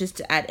blonde, just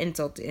to add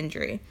insult to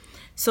injury.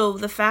 So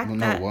the fact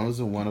that...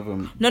 wasn't one of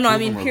them... No, I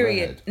mean,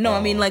 period. No,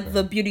 like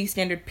the beauty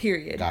standard,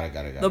 period. Got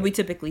it. That we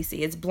typically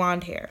see. It's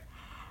blonde hair.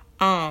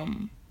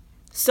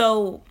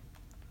 So...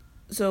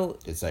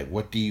 It's like,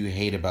 what do you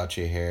hate about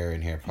your hair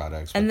and hair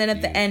products? And then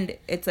at the end,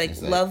 it's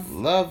like,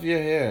 love your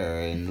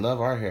hair and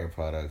love our hair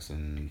products.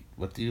 And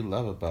what do you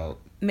love about...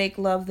 Make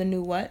love the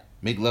new what?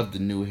 Make love the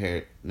new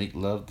hair... Make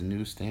love the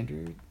new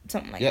standard?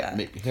 Something like that.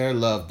 Make hair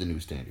love the new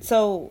standard.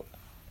 So,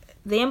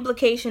 the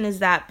implication is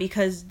that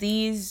because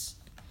these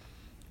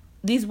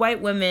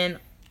white women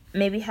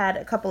maybe had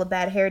a couple of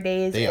bad hair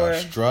days. They are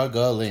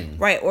struggling.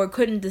 Right, or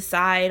couldn't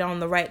decide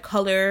on the right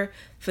color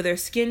for their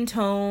skin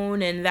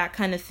tone and that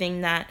kind of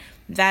thing, that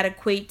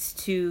equates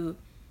to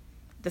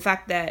the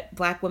fact that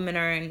black women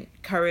are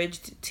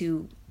encouraged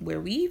to wear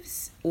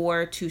weaves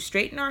or to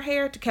straighten our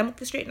hair, to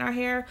chemically straighten our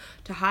hair,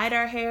 to hide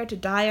our hair, to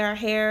dye our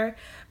hair,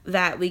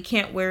 that we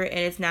can't wear it in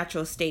its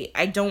natural state.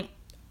 I don't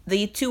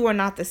the two are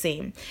not the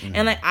same.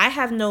 And like, I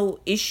have no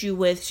issue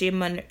with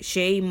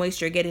Shea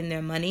Moisture getting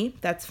their money.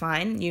 That's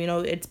fine. You know,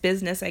 it's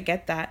business. I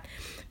get that.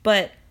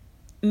 But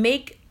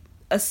make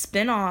a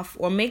spin-off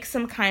or make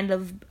some kind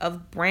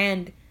of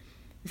brand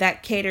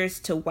that caters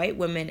to white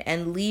women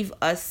and leave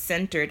us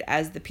centered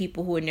as the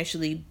people who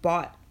initially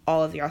bought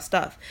all of your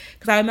stuff.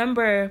 Because I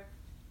remember,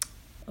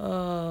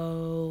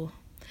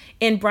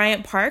 in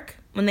Bryant Park,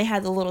 when they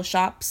had the little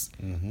shops,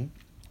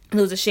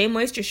 there was a Shea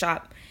Moisture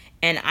shop.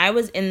 And I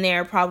was in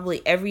there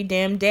probably every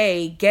damn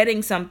day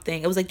getting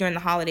something. It was like during the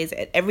holidays.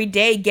 Every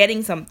day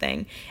getting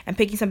something and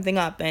picking something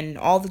up and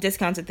all the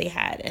discounts that they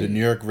had. And the New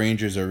York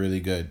Rangers are really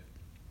good.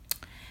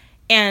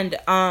 And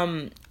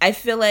I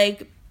feel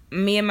like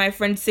me and my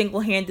friends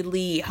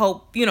single-handedly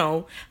help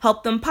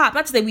them pop.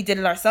 Not to say we did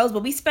it ourselves,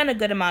 but we spent a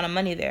good amount of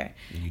money there.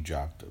 You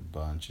dropped a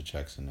bunch of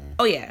checks in there.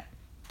 Oh, yeah.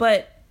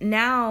 But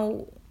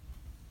now...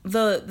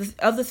 The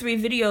of the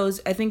 3 videos,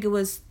 I think it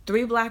was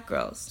 3 black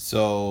girls.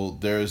 So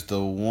there's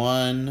the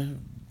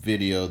one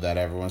video that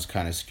everyone's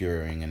kind of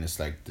skewering, and it's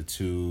like the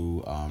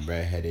 2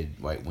 redheaded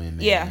white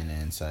women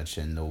and such,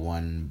 and the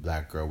one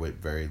black girl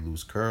with very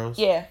loose curls.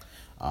 Yeah.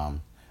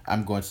 I'm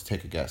going to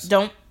take a guess.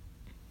 Don't.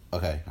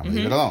 Okay, I'm gonna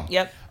leave it alone.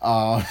 Yep.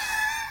 I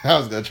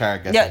was gonna try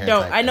to guess. Yeah,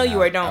 don't. I know you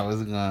were. Don't.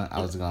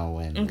 I was gonna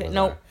win. Okay.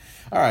 Nope.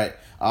 All right.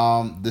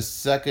 The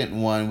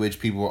second one, which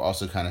people were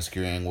also kind of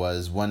skewing,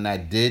 was one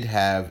that did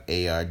have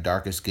a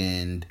darker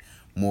skinned,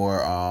 more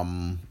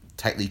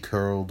tightly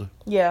curled,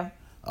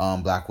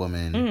 black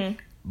woman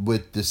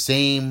with the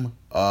same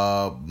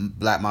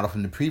black model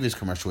from the previous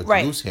commercial with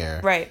the loose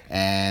hair,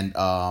 and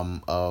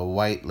a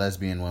white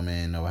lesbian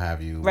woman or what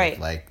have you, with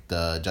like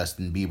the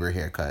Justin Bieber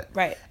haircut,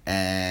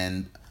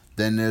 and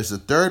then there's a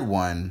third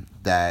one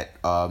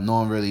that no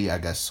one really, I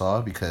guess,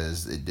 saw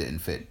because it didn't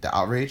fit the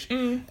outrage.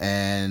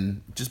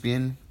 And just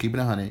keeping it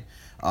 100.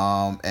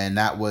 And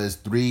that was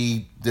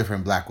 3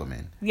 different black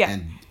women. Yeah.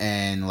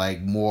 And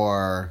like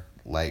more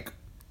like...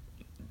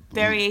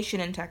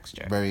 Variation in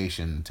texture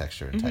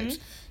and types.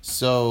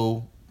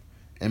 So,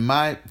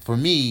 for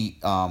me,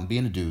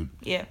 being a dude...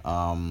 Yeah.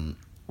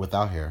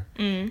 Without hair.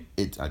 You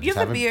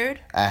have a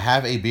beard. I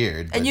have a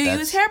beard. And you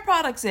use hair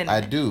products in it.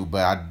 I do,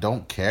 but I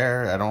don't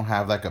care. I don't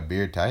have like a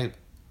beard type.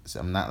 So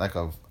I'm not like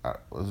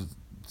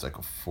it's like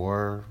a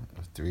 4,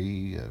 a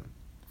 3, a 4C,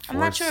 I'm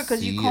not sure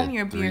because you comb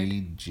your beard.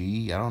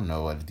 3G. I don't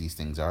know what these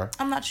things are.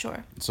 I'm not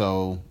sure.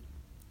 So.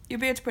 Your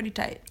beard's pretty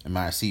tight. Am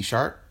I a C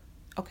sharp?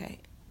 Okay.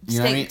 You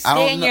know what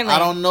I mean? I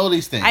don't know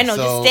these things. I know.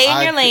 Just stay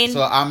in your lane.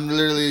 So I'm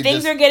literally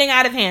things are getting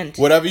out of hand.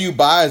 Whatever you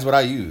buy is what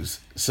I use.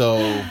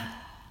 So,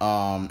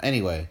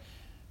 anyway,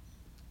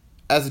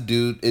 as a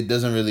dude, it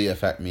doesn't really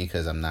affect me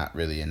because I'm not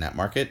really in that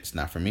market. It's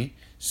not for me.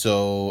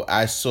 So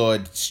I saw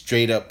it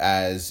straight up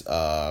as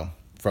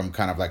from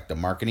kind of like the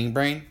marketing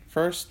brain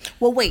first.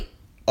 Well, wait.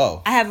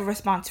 Oh. I have a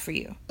response for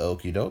you.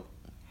 Okie doke.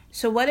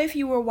 So what if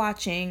you were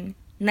watching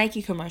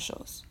Nike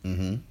commercials?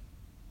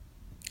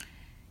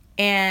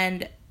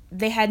 And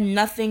they had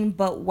nothing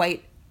but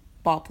white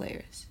ball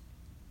players.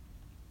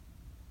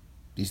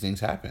 These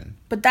things happen.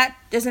 But that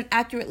doesn't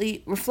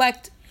accurately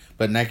reflect.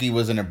 But Nike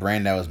wasn't a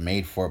brand that was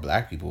made for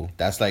black people.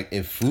 That's like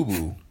if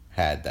FUBU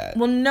had that.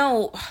 Well,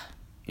 no.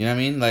 You know what I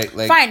mean? Like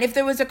fine, if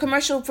there was a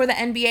commercial for the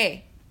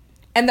NBA.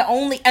 And the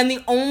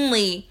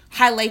only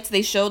highlights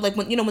they showed, like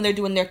when they're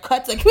doing their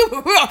cuts, like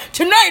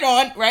tonight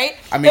on, right?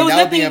 I mean,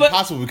 that would be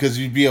impossible because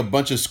you'd be a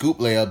bunch of scoop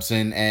layups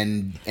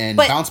and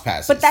bounce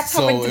passes. But that's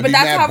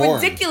how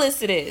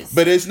ridiculous it is.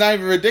 But it's not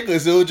even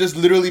ridiculous. It would just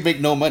literally make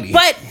no money.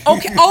 But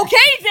okay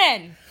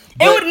then.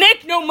 It would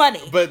make no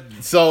money. But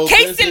so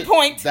case in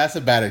point. That's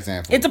a bad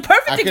example. It's a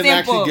perfect example. I can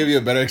actually give you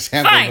a better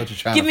example of what you're trying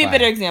to find. Give me a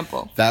better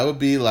example. That would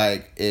be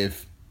like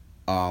if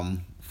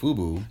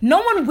FUBU.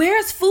 No one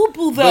wears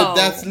FUBU though. But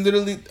that's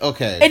literally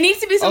okay. It needs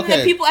to be something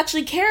that people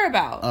actually care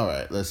about. All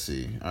right, let's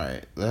see. All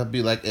right, that'd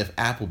be like if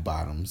Apple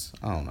Bottoms.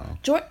 I don't know.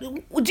 Jordan,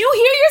 do you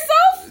hear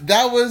yourself?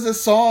 That was a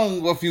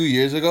song a few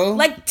years ago.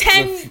 Like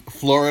 10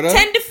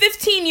 to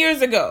 15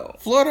 years ago.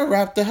 Florida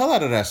rapped the hell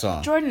out of that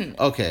song. Jordan.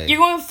 Okay. You're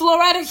going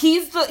Florida.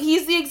 He's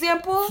the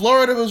example.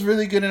 Florida was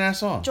really good in that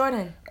song.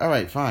 Jordan. All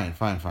right, fine.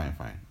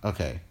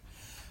 Okay,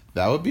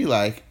 that would be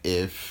like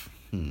if.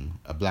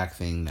 A black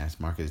thing that's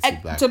marketed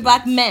to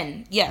black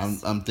men.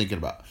 Yes. I'm thinking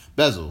about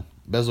bezel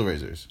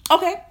razors.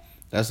 Okay.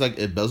 That's like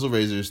if bezel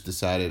razors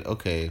decided,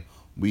 okay,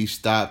 we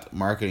stopped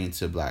marketing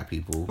to black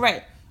people.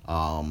 Right.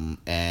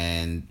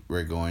 And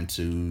we're going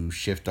to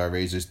shift our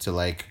razors to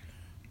like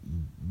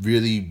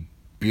really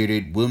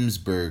bearded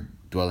Williamsburg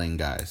dwelling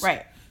guys.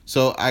 Right.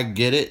 So I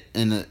get it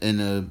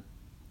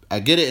I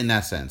get it in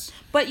that sense.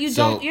 But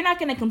you're not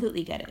going to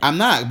completely get it. I'm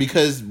not,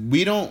 because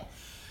we don't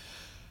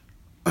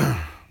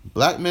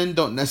black men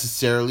don't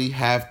necessarily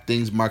have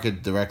things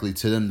marketed directly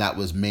to them that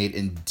was made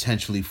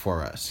intentionally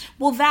for us.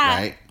 Well,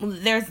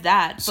 there's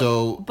that.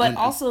 But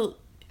also,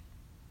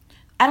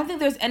 I don't think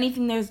there's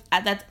anything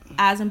that's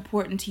as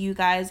important to you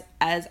guys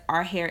as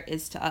our hair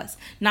is to us.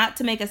 Not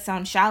to make us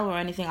sound shallow or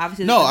anything.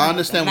 Obviously, no, I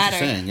understand what you're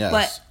saying. Yes,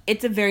 but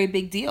it's a very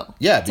big deal.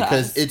 Yeah,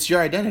 because it's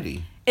your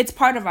identity. It's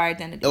part of our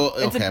identity. Oh,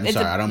 okay. I'm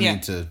sorry. I don't mean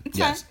to.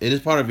 Yes, it is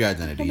part of your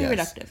identity. Don't be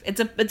reductive.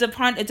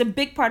 It's a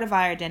big part of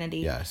our identity.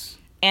 Yes.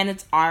 And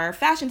it's our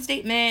fashion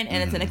statement,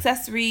 and it's an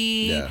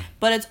accessory. Yeah.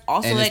 But it's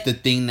also and it's the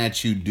thing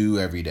that you do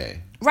every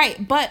day.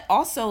 Right, but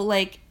also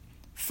like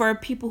for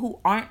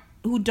people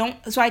who don't.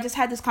 So I just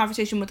had this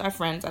conversation with our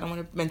friends. I don't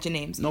want to mention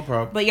names. No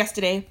problem. But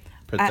yesterday,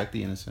 protect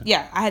the innocent.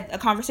 Yeah, I had a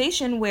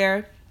conversation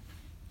where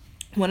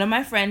one of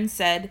my friends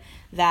said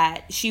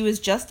that she was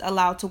just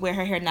allowed to wear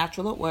her hair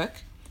natural at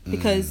work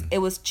because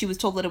she was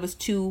told that it was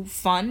too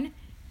fun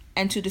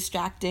and too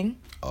distracting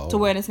to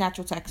wear in its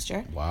natural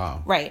texture.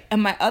 Wow. Right.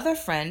 And my other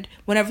friend,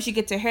 whenever she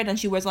gets her hair done,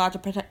 she wears a lot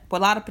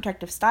of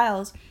protective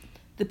styles.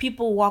 The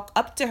people walk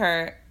up to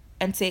her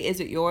and say, "Is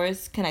it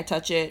yours? Can I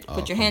touch it?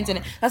 Put your hands in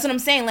it." That's what I'm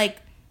saying.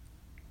 Like,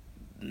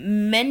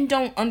 men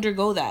don't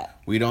undergo that.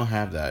 We don't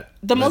have that.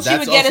 The most you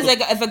would get is like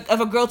if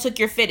a girl took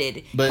your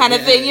fitted kind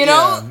of thing, you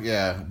know?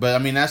 Yeah. But I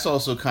mean, that's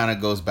also kind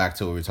of goes back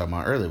to what we were talking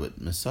about earlier with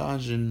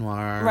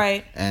misogynoir.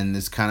 Right. And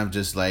it's kind of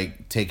just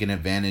like taking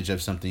advantage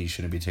of something you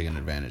shouldn't be taking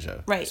advantage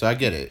of. Right. So I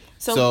get it.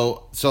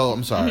 So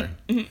I'm sorry.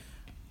 Mm-hmm.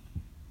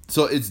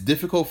 So it's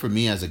difficult for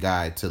me as a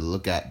guy to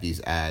look at these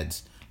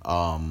ads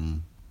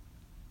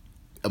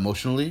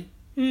emotionally.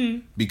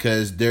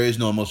 Because there is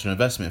no emotional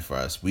investment for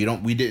us. We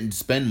didn't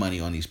spend money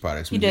on these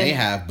products. We may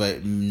have,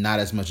 but not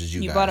as much as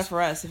you guys. You bought it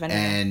for us, if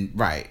anything.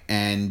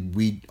 And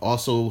we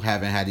also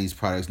haven't had these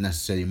products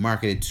necessarily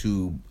marketed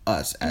to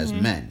us as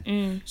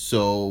men.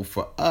 So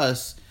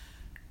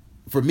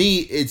for me,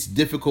 it's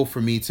difficult for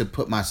me to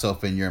put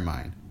myself in your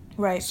mind.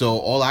 Right. So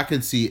all I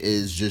can see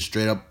is just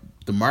straight up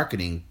the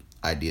marketing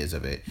ideas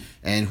of it,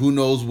 and who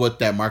knows what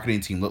that marketing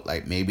team looked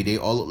like. Maybe they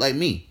all look like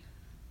me.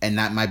 And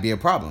that might be a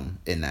problem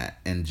in that.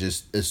 And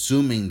just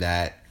assuming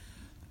that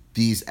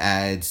these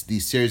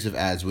series of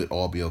ads would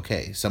all be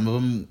okay. Some of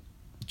them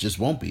just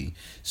won't be.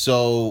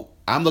 So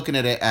I'm looking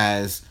at it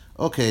as,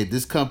 okay,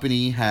 this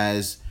company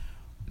has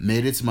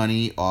made its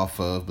money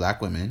off of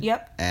black women.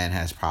 Yep. And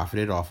has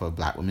profited off of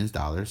black women's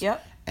dollars.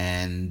 Yep.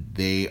 And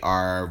they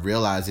are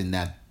realizing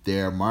that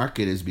their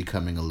market is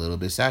becoming a little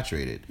bit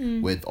saturated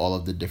with all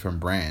of the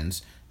different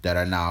brands that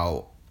are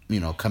now,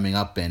 coming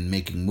up and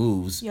making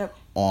moves. Yep.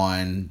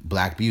 On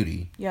black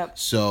beauty. Yep.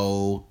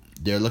 So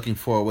they're looking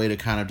for a way to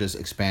kind of just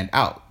expand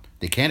out.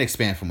 They can't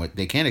expand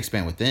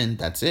within.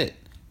 That's it.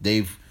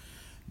 They've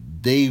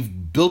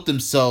built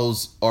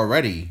themselves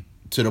already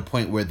to the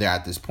point where they're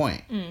at this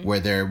point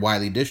where they're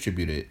widely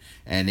distributed,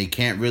 and they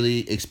can't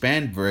really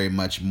expand very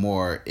much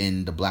more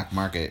in the black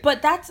market.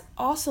 But that's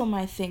also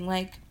my thing.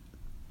 Like,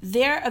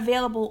 they're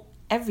available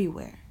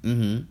everywhere.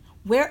 Mm-hmm.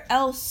 Where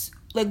else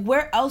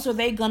are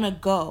they gonna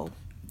go?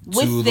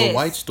 To the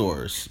white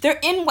stores. They're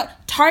in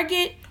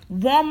Target,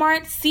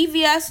 Walmart,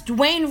 CVS,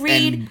 Dwayne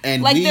Reed.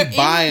 And we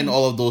buy in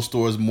all of those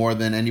stores more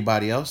than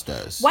anybody else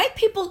does. White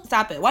people,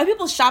 stop it. White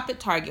people shop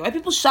at Target. White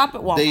people shop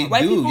at Walmart.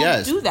 White people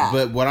do that.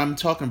 But what I'm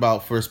talking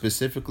about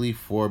specifically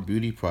for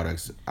beauty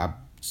products, I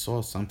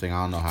saw something,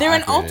 I don't know how they're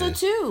accurate in Ulta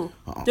too.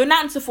 They're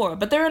not in Sephora,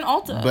 but they're in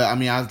Ulta. But I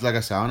mean, like I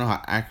said, I don't know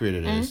how accurate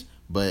it is.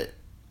 But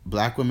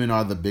black women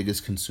are the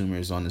biggest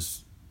consumers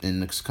in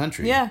this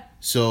country. Yeah.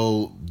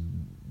 So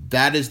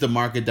that is the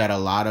market that a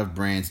lot of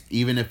brands,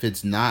 even if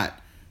it's not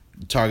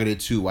targeted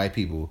to white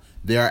people,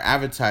 they are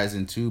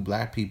advertising to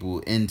black people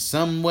in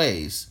some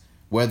ways,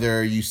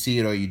 whether you see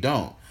it or you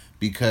don't,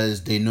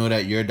 because they know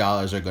that your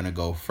dollars are going to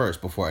go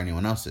first before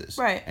anyone else's.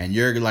 Right. And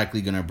you're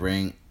likely going to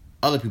bring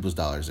other people's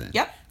dollars in.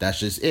 Yep. That's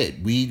just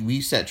it. We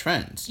set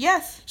trends.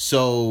 Yes.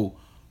 So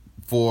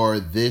for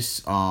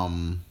this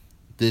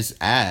this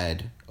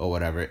ad or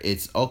whatever,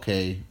 it's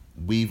okay.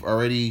 We've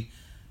already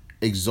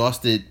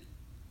exhausted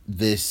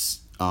this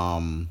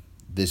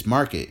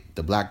market,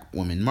 the black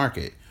woman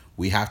market.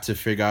 We have to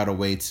figure out a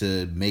way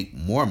to make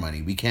more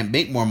money. We can't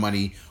make more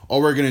money.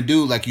 All we're going to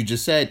do, like you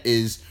just said,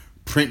 is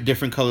print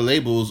different color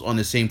labels on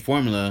the same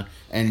formula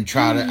and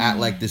try to act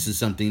like this is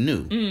something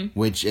new,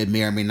 which it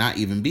may or may not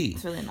even be.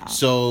 It's really not.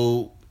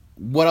 So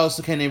what else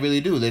can they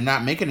really do? They're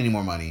not making any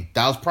more money.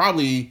 That was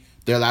probably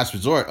their last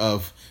resort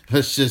of,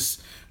 let's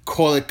just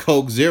call it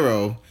Coke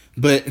Zero,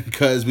 but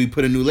because we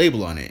put a new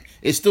label on it.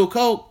 It's still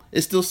Coke.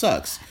 It still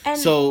sucks.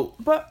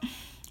 But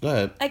go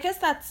ahead. I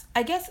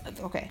guess,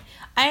 okay.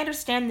 I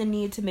understand the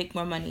need to make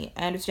more money.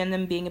 I understand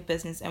them being a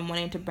business and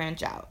wanting to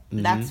branch out.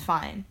 Mm-hmm. That's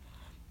fine.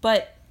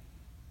 But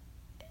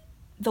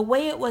the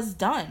way it was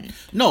done.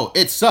 No,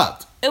 it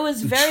sucked. It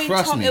was very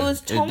it was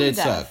tone deaf.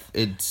 Suck.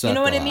 It sucked. You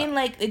know what I mean?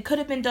 Like, it could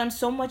have been done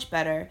so much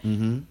better.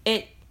 Mm-hmm.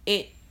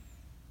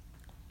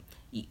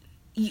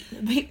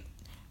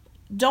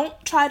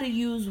 Don't try to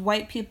use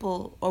white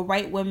people or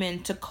white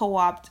women to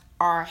co-opt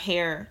our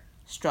hair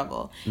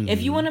struggle. Mm-hmm.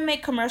 If you want to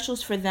make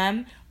commercials for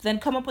them, then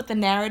come up with a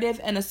narrative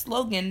and a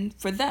slogan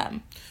for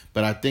them.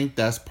 But I think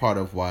that's part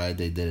of why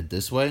they did it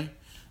this way,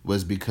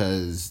 was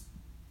because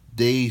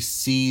they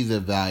see the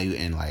value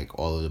in like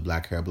all of the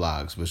black hair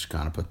blogs, which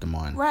kind of put them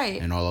on,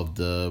 right, and all of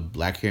the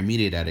black hair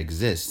media that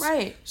exists,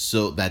 right.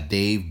 So that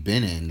they've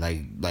been in,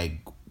 like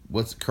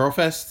what's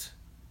Curlfest?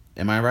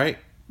 Am I right?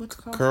 What's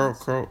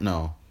Curl?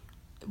 No.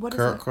 What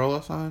is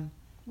Curl-a-thon?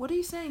 What are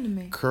you saying to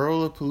me?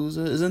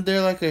 Curlapalooza? Isn't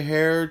there like a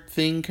hair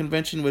thing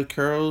convention with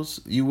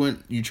curls?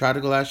 You tried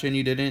to go last year and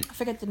you didn't? I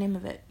forget the name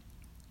of it.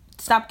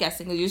 Stop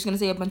guessing. You're just going to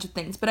say a bunch of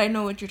things, but I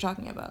know what you're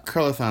talking about.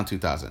 Curlathon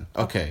 2000.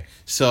 Okay.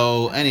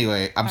 So,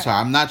 anyway, I'm sorry.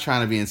 I'm not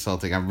trying to be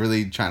insulting. I'm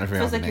really trying to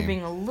figure out the name. Feels like you're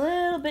being a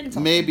little bit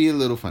insulting. Maybe a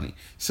little funny.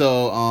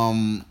 So,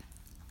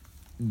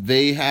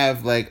 they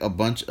have like a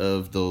bunch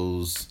of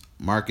those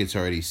markets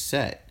already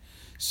set.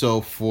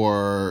 So,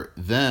 for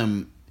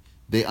them,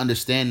 they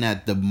understand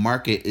that the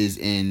market is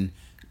in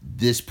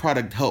this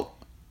product help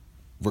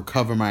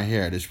recover my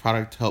hair. This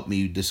product helped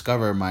me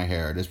discover my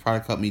hair. This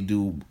product helped me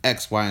do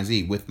X, Y, and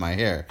Z with my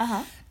hair.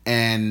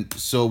 And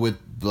so with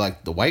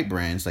like the white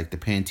brands, like the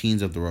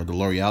Pantenes of the world, the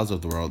L'Oreals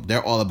of the world,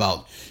 they're all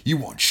about, you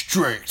want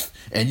strength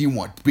and you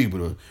want to be able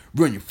to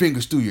run your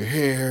fingers through your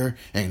hair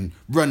and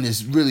run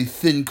this really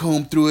thin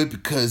comb through it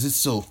because it's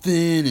so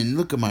thin, and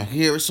look at my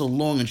hair, it's so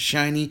long and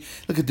shiny.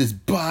 Look at this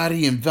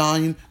body and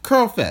volume.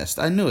 Curl Fest,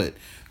 I knew it.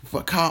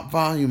 For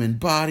volume and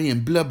body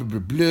and blah, blah, blah,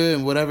 blah,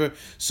 and whatever.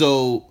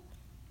 So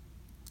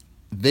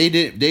they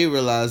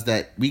realized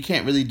that we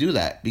can't really do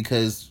that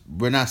because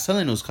we're not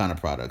selling those kind of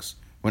products.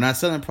 We're not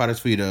selling products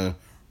for you to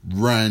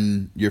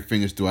run your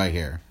fingers through our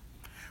hair.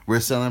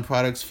 We're selling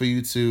products for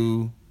you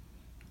to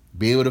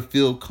be able to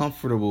feel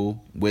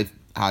comfortable with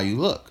how you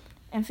look.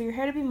 And for your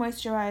hair to be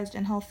moisturized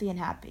and healthy and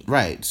happy.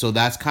 Right. So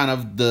that's kind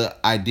of the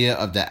idea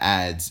of the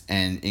ads,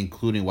 and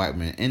including white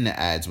women in the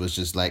ads was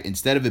just like,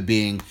 instead of it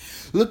being,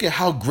 look at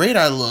how great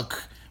I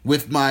look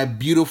with my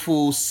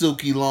beautiful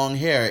silky long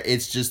hair,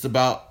 it's just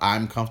about,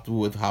 I'm comfortable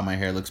with how my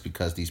hair looks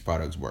because these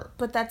products work.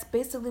 But that's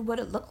basically what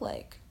it looked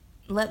like.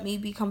 Let me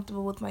be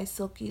comfortable with my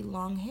silky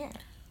long hair.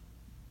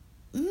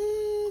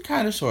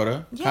 Kind of, sort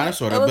of. Yeah, Kind of,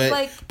 sort it of. was But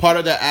like, part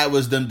of the ad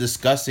was them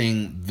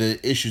discussing the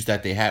issues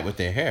that they had with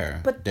their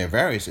hair. But their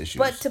various issues.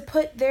 But to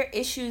put their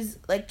issues,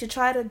 like to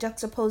try to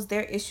juxtapose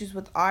their issues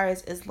with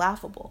ours is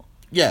laughable.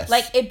 Yes.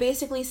 Like, it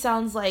basically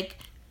sounds like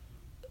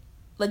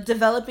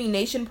developing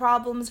nation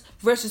problems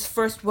versus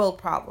first world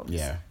problems.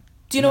 Yeah.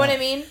 Do you know what I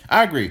mean?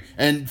 I agree.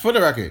 And for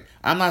the record,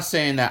 I'm not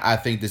saying that I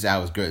think this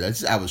ad was good.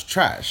 This ad was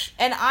trash.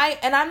 And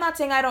I'm not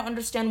saying I don't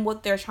understand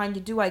what they're trying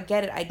to do. I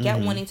get it. I get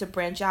wanting to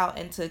branch out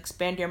and to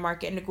expand your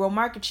market and to grow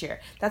market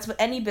share. That's what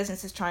any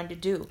business is trying to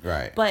do.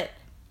 Right. But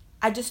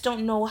I just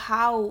don't know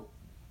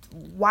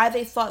why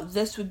they thought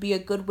this would be a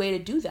good way to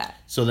do that.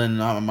 So then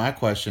my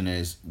question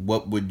is,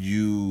 what would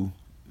you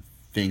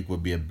think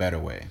would be a better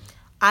way?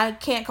 I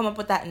can't come up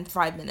with that in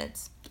 5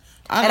 minutes.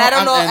 I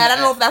don't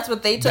know if that's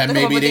what they took to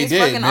come up with these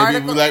fucking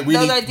articles. Like, we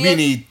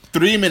need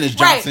 3 minutes,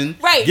 Johnson.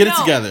 Right. Get it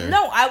together.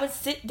 No, I would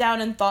sit down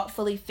and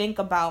thoughtfully think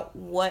about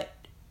what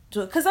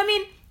to... Because, I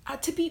mean,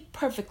 to be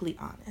perfectly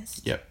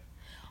honest. Yep.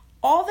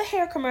 All the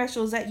hair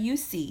commercials that you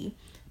see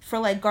for,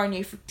 like,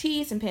 Garnier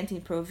Fructis and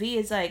Pantene Pro V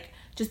is, like,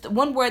 just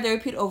one word they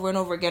repeat over and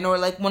over again. Or,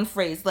 like, one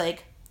phrase.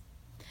 Like,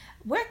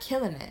 we're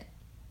killing it.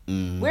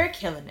 We're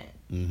killing it.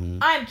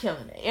 I'm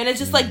killing it. And it's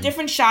just like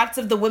different shots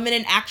of the women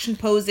in action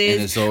poses.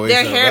 And it's always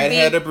their hair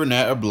redhead, a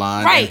brunette, or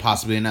blonde, and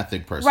possibly an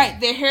ethnic person. Right.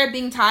 Their hair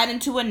being tied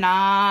into a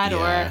knot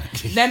or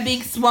them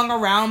being swung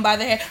around by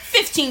the hair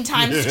 15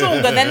 times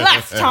stronger than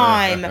last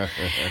time.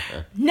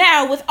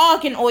 Now with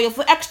argan oil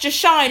for extra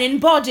shine in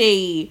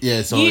body. Yeah,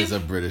 it's always a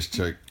British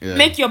chick. Yeah.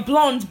 Make your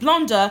blondes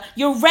blonder,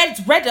 your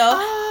reds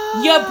redder,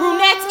 your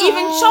brunettes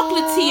even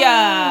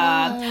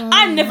chocolatier.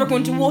 I'm never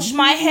going to wash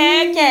my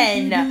hair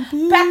again.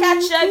 Back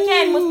at you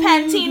again with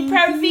Pantene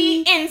Pro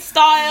V, in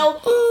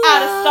style,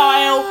 out of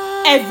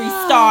style, every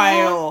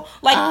style.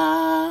 Like,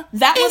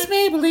 that was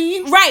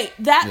Maybelline. Right.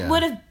 That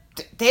would have...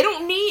 They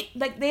don't need...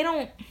 Like, they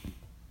don't...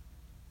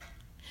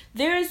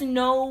 There is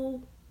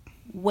no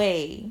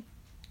way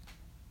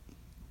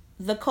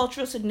the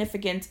cultural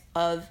significance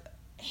of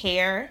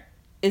hair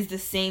is the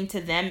same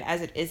to them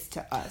as it is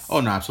to us.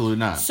 Oh, no, absolutely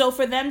not. So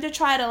for them to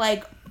try to,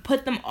 like,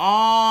 put them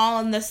all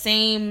in the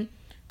same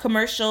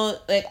commercial,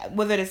 like,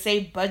 whether to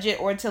save budget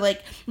or to,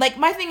 like,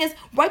 my thing is,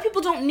 white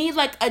people don't need,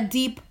 like, a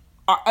deep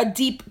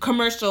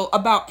commercial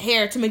about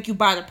hair to make you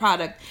buy the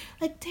product.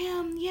 Like,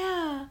 damn,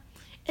 yeah,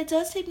 it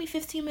does take me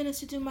 15 minutes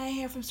to do my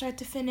hair from start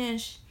to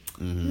finish.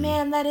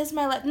 Man, that is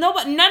my life.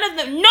 Nobody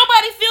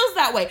feels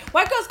that way.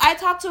 White girls I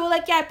talk to are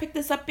like, yeah, I picked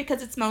this up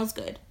because it smells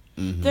good.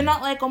 They're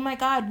not like, oh my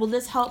God, will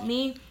this help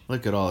me?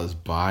 Look at all his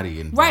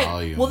body and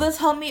volume. Will this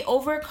help me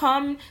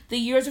overcome the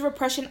years of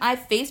oppression I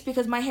faced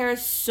because my hair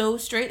is so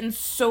straight and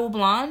so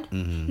blonde?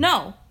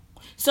 No.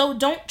 So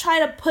don't try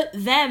to put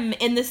them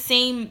in the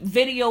same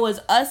video as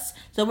us.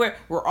 So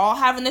we're all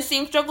having the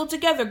same struggle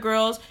together,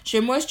 girls. Shea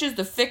Moisture is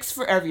the fix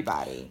for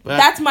everybody.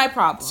 That's my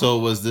problem. So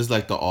was this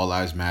like the All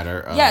Lives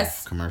Matter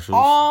commercials?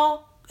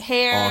 All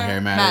hair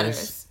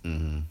matters.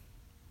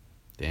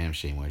 Damn,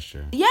 Shea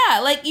Moisture. Yeah,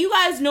 like, you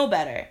guys know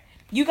better.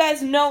 You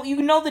guys know,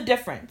 the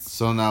difference.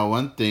 So now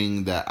one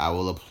thing that I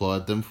will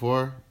applaud them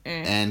for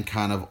and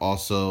kind of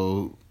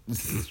also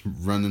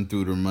run them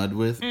through the mud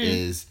with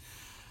is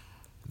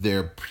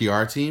their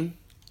PR team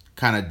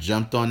kind of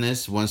jumped on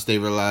this once they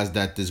realized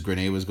that this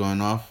grenade was going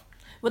off.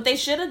 What they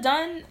should have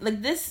done,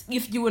 like this,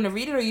 if you want to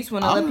read it or you just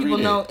want to I'm let people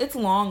read know, it. it's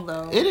long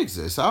though. It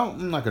exists.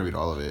 I'm not gonna read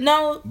all of it.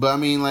 No. But I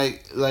mean,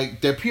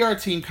 like their PR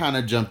team kind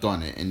of jumped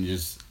on it and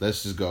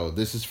let's just go.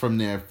 This is from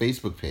their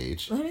Facebook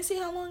page. Let me see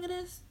how long it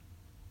is.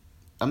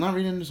 I'm not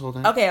reading this whole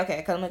thing. Okay,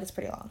 because I'm like, it's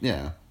pretty long.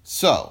 Yeah.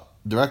 So,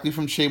 directly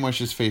from Shea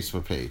Moisture's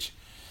Facebook page.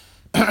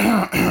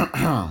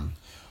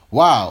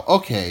 Wow,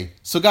 okay.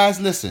 So guys,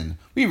 listen.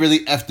 We really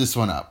effed this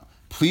one up.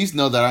 Please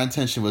know that our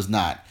intention was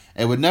not,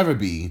 and would never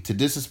be, to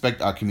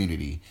disrespect our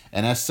community.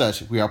 And as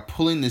such, we are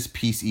pulling this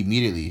piece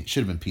immediately.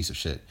 Should have been piece of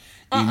shit.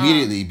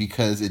 Immediately,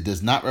 because it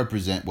does not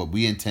represent what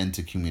we intend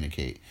to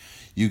communicate.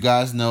 You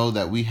guys know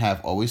that we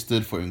have always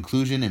stood for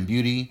inclusion and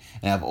beauty,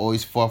 and have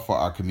always fought for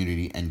our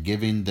community and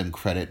giving them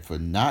credit for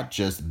not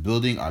just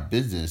building our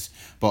business,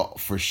 but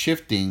for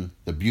shifting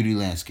the beauty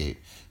landscape.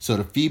 So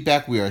the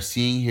feedback we are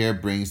seeing here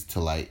brings to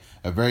light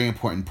a very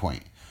important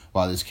point.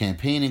 While this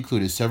campaign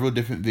included several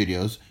different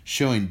videos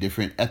showing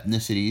different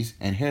ethnicities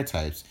and hair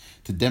types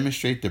to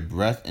demonstrate the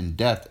breadth and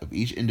depth of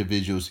each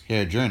individual's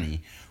hair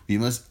journey, we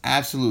must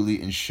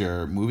absolutely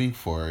ensure moving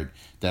forward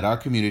that our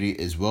community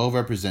is well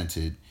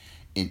represented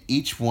in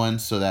each one,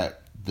 so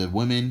that the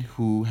women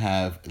who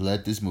have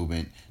led this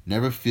movement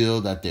never feel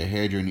that their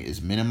hair journey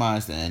is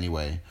minimized in any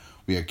way.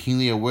 We are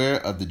keenly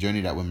aware of the journey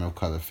that women of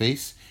color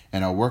face,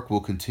 and our work will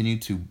continue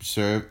to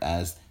serve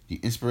as the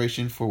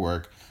inspiration for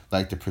work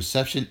like the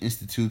Perception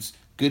Institute's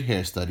Good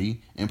Hair Study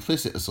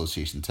Implicit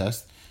Association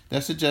Test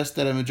that suggests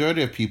that a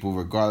majority of people,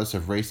 regardless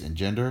of race and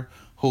gender,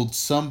 hold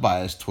some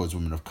bias towards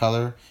women of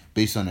color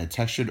based on their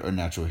textured or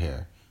natural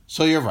hair.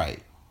 So you're right.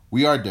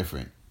 We are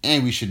different,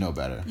 and we should know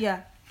better.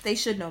 Yeah. They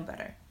should know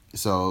better.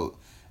 So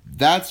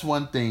that's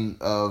one thing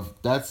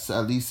that's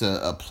at least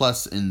a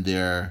plus in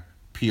their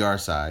PR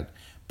side.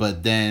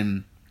 But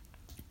then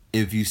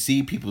if you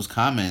see people's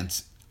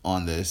comments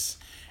on this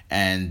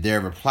and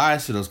their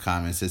replies to those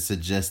comments, it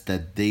suggests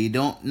that they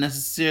don't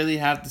necessarily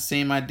have the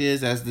same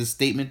ideas as the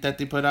statement that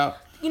they put out.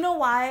 You know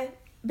why?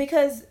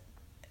 Because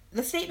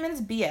the statement's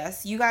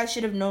BS. You guys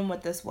should have known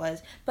what this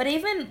was. But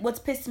even what's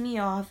pissed me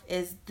off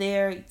is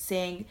they're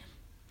saying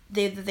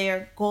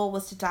their goal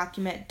was to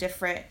document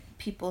different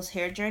people's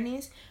hair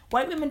journeys.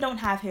 White women don't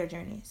have hair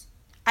journeys.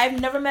 I've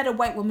never met a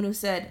white woman who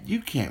said...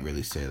 You can't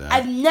really say that.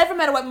 I've never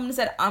met a white woman who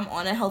said, I'm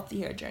on a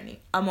healthy hair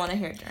journey. I'm on a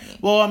hair journey.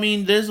 Well, I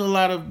mean, there's a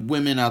lot of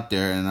women out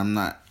there, and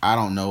I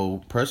don't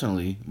know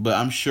personally, but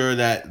I'm sure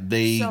that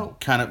they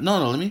kind of...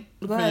 No, let me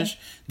finish. Ahead.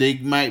 They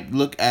might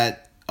look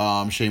at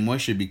Shea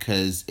Moisture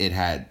because it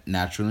had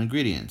natural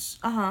ingredients.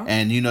 Uh-huh.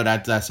 And you know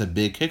that's a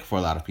big kick for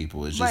a lot of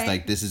people. It's just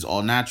like, this is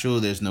all natural.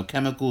 There's no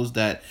chemicals,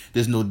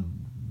 there's no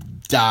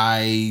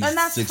dye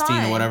 16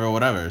 fine. or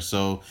whatever.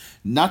 So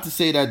not to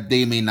say that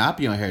they may not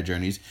be on hair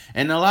journeys.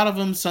 And a lot of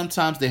them,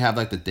 sometimes they have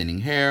like the thinning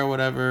hair or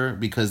whatever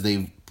because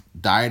they've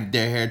dyed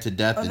their hair to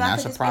death, and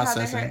that's a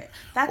processing.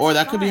 Or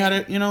that could be how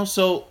they,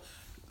 so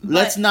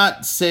let's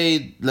not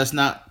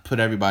put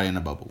everybody in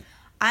a bubble.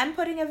 I'm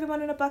putting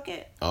everyone in a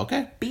bucket.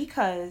 Okay.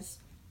 Because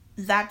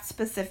that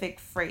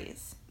specific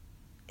phrase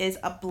is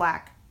a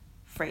black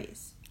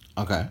phrase.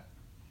 Okay.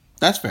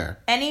 That's fair.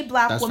 Any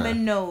black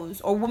woman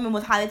knows, or woman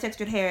with highly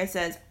textured hair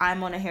says,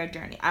 I'm on a hair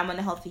journey. I'm on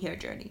a healthy hair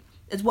journey.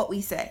 Is what we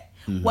say.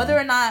 Mm-hmm. Whether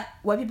or not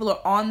white people are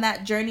on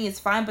that journey is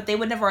fine, but they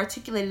would never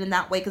articulate it in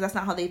that way because that's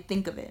not how they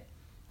think of it.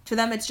 To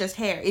them, it's just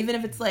hair. Even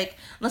if it's like,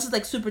 unless it's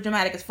like super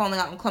dramatic, it's falling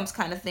out in clumps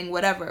kind of thing,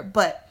 whatever.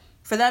 But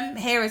for them,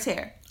 hair is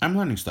hair. I'm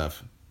learning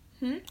stuff.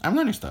 I'm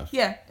learning stuff.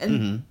 Yeah.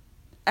 And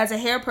as a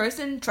hair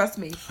person, trust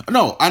me.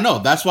 No, I know.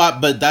 That's why,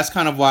 but that's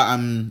kind of why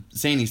I'm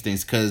saying these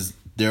things, because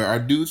there are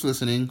dudes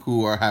listening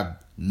who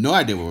have no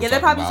idea what we're talking about. Yeah, they're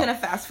probably going to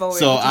fast forward.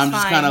 So I'm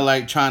just kind of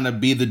like trying to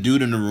be the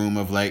dude in the room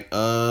of like,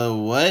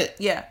 what?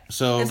 Yeah.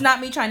 So it's not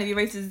me trying to be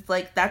racist.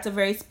 Like, that's a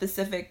very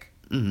specific.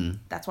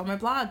 That's why my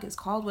blog is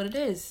called what it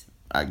is.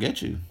 I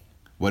get you.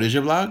 What is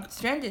your blog?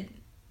 Stranded.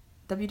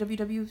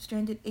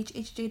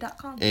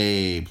 www.strandedhhj.com.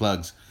 Hey,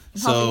 plugs.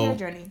 Healthy hair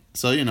journey.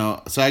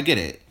 So so I get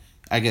it.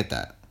 I get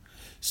that.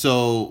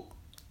 So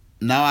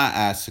now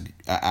I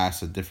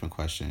ask a different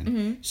question.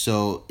 Mm-hmm.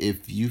 So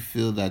if you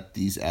feel that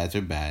these ads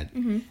are bad,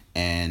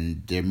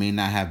 and there may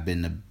not have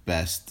been the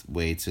best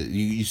way to,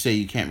 you say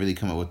you can't really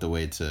come up with a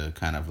way to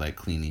kind of like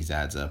clean these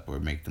ads up or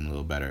make them a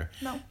little better.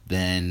 No.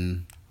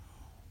 Then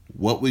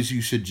what would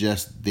you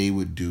suggest they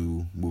would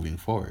do moving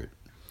forward?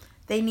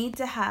 They need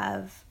to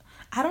have,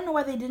 I don't know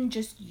why they didn't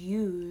just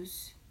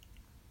use,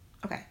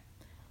 okay.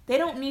 They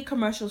don't need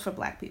commercials for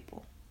black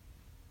people.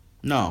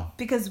 No.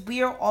 Because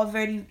we are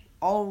already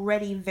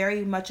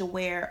very much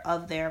aware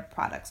of their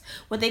products.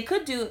 What they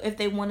could do if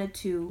they wanted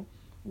to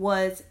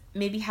was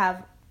maybe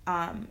have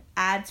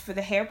ads for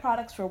the hair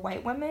products for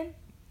white women.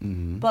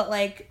 Mm-hmm. But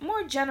like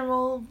more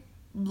general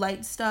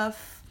light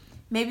stuff.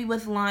 Maybe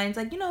with lines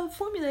like,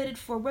 formulated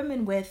for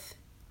women with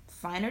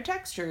finer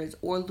textures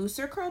or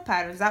looser curl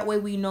patterns. That way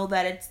we know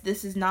that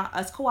this is not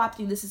us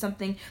co-opting. This is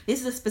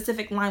a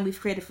specific line we've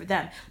created for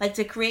them. Like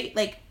to create,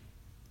 like,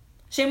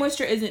 Shea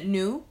Moisture isn't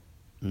new,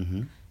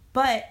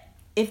 but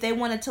if they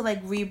wanted to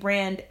like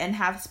rebrand and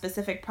have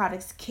specific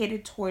products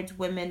catered towards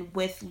women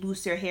with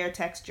looser hair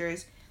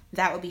textures,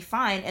 that would be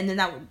fine, and then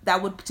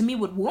that would to me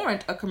would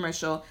warrant a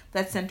commercial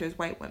that centers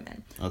white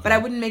women. Okay. But I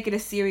wouldn't make it a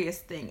serious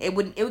thing. It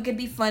could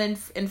be fun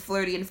and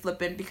flirty and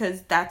flippant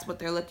because that's what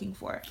they're looking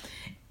for.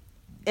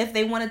 If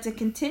they wanted to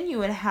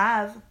continue and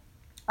have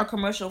a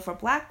commercial for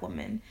black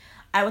women,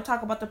 I would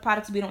talk about the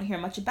products we don't hear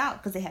much about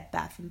because they have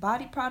bath and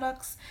body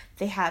products,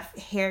 they have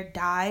hair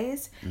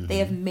dyes, they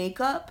have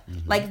makeup.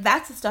 Like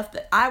that's the stuff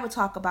that I would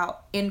talk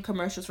about in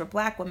commercials for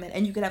black women,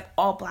 and you could have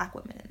all black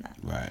women in that.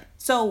 Right.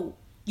 So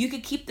you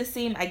could keep the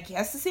same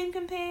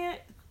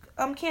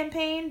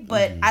campaign,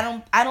 but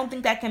I don't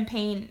think that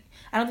campaign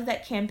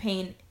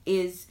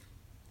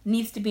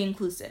needs to be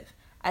inclusive.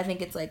 I think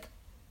it's like,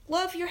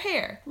 love your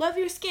hair, love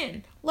your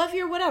skin, love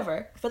your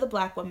whatever for the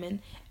black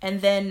woman,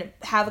 and then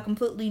have a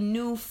completely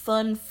new,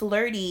 fun,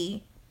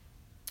 flirty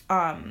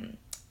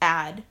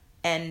ad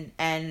and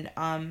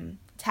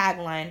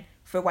tagline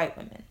for white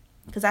women.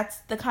 Because that's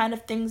the kind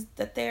of things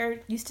that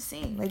they're used to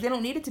seeing. Like, they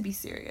don't need it to be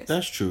serious.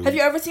 That's true. Have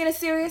you ever seen a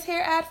serious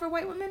hair ad for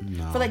white women?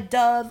 No. For, like,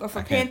 Dove or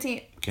for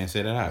Pantene? Can't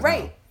say that I have.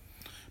 Right. No.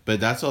 But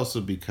that's also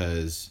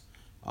because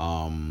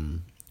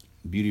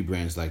beauty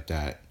brands like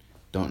that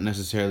don't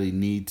necessarily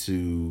need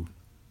to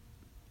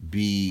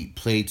be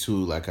played to,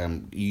 like,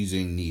 I'm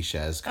using niche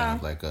as kind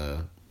of like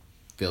a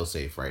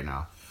fail-safe right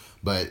now.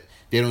 But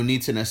they don't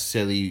need to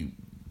necessarily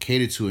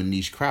cater to a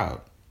niche crowd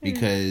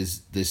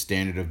because the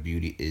standard of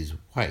beauty is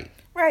white.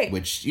 Right.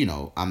 Which, you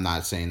know, I'm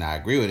not saying that I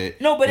agree with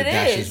it. No, but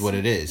that's just what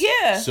it is.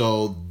 Yeah.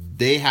 So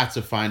they have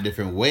to find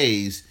different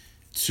ways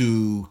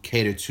to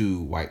cater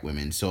to white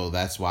women. So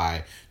that's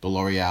why the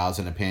L'Oreals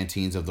and the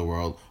Pantenes of the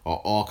world are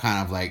all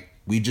kind of like,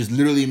 we just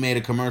literally made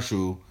a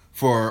commercial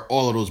for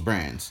all of those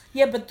brands.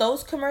 Yeah, but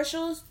those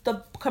commercials,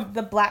 the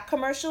black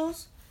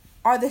commercials,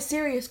 are the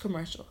serious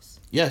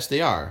commercials. Yes,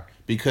 they are.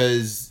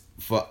 Because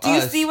for us... Do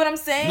you see what I'm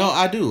saying? No,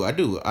 I do.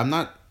 I'm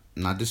not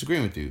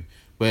disagreeing with you.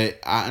 But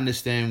I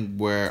understand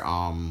where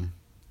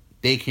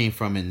they came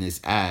from in this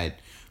ad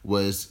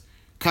was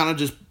kind of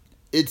just...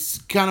 It's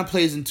kind of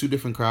plays in two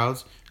different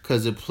crowds.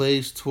 Because it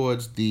plays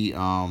towards the...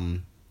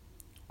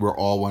 we're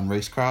all one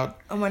race crowd.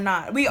 And we're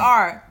not. We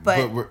are,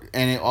 but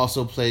and it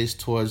also plays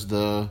towards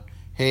the...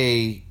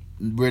 Hey,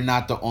 we're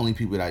not the only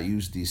people that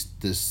use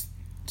this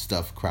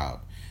stuff crowd.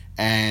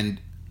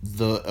 And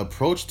the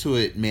approach to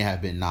it may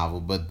have been novel,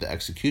 but the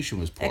execution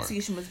was poor.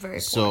 Execution was very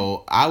poor.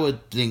 So I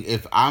would think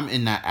if I'm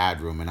in that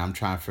ad room and I'm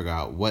trying to figure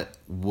out what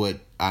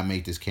would I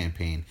make this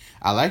campaign,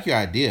 I like your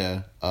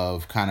idea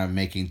of kind of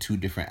making two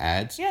different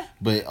ads. Yeah.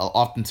 But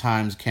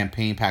oftentimes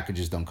campaign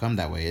packages don't come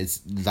that way.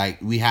 It's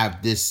like we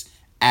have this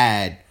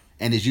ad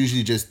and it's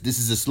usually just, this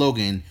is a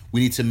slogan.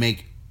 We need to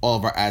make all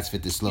of our ads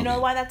fit this slogan. You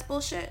know why that's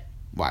bullshit?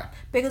 Why?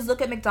 Because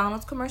look at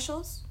McDonald's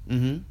commercials.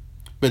 Mm-hmm.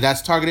 But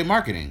that's targeted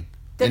marketing.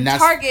 Then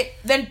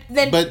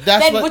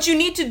what you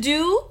need to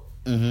do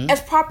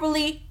is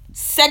properly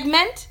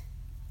segment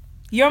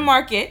your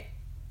market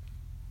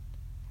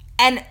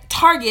and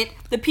target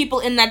the people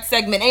in that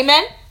segment.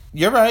 Amen?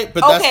 You're right,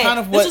 but that's kind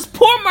of what... This is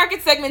poor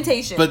market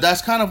segmentation. But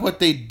that's kind of what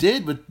they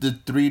did with the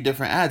 3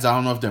 different ads. I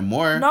don't know if there are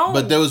more. No.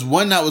 But there was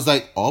one that was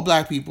like all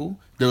black people.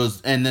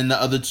 And then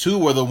the other 2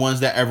 were the ones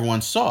that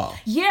everyone saw.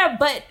 Yeah,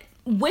 but...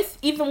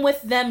 Even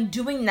with them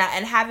doing that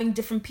and having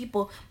different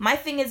people, my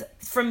thing is,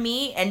 for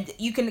me, and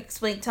you can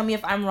tell me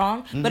if I'm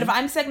wrong, but if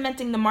I'm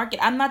segmenting the market,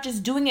 I'm not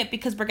just doing it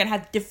because we're gonna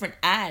have different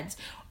ads.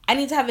 I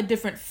need to have a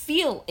different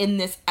feel in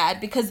this ad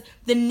because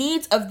the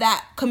needs of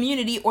that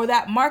community or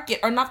that market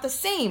are not the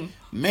same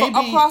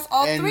across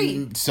all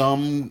 3.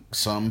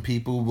 Some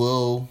people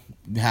will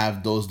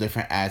have those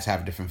different ads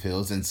have different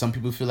feels, and some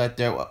people feel like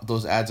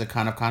those ads are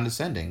kind of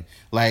condescending,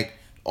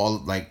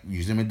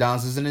 using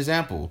McDonald's as an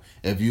example.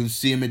 If you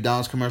see a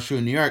McDonald's commercial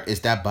in New York,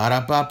 it's that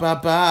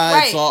ba-da-ba-ba-ba.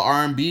 Right. It's all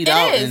R&B'd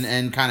out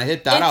and kind of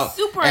hit that out. It's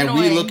super and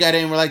annoying. We look at it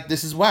and we're like,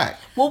 this is whack.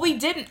 Well,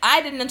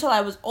 I didn't until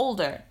I was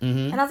older.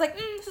 Mm-hmm. And I was like,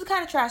 this is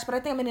kind of trash, but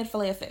I think I'm going to need a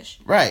fillet of fish.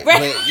 Right.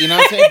 But, you know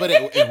what I'm saying? But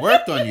it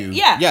worked on you.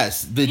 Yeah.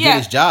 Yes, they did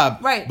its job.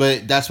 Right.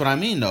 But that's what I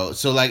mean, though.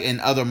 So, like, in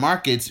other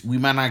markets, we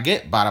might not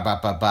get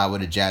ba-da-ba-ba-ba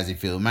with a jazzy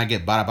feel. We might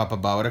get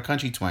ba-da-ba-ba-ba with a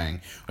country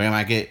twang. Or we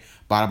might get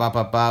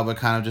ba-da-ba-ba-ba with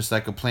kind of just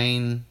like a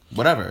plain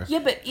whatever. Yeah,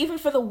 but even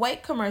for the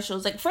white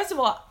commercials, like, first of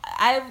all,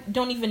 I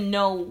don't even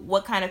know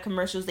what kind of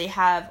commercials they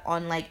have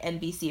on, like,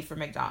 NBC for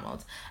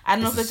McDonald's. I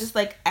don't know if it's just,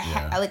 like, a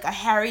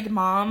harried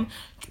mom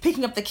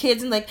picking up the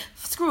kids and, like,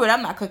 screw it,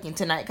 I'm not cooking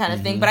tonight kind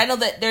of thing. But I know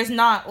that there's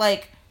not,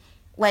 like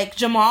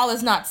Jamal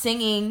is not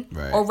singing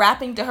or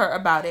rapping to her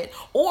about it.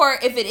 Or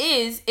if it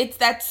is, it's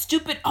that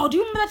stupid... Oh, do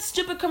you remember that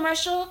stupid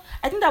commercial?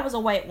 I think that was a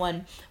white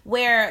one.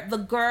 Where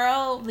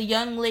the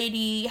young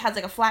lady has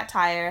like a flat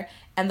tire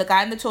and the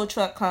guy in the tow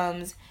truck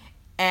comes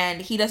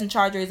and he doesn't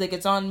charge her. He's like,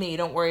 it's on me.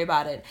 Don't worry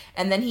about it.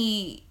 And then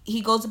he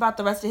goes about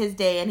the rest of his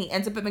day and he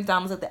ends up at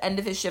McDonald's at the end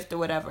of his shift or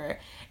whatever.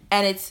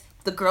 And it's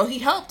the girl he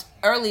helped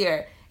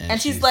earlier.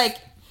 And she's like,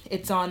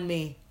 it's on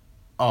me.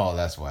 Oh,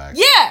 that's whack.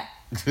 Yeah.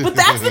 But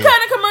that's the kind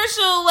of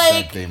commercial,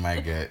 like... that they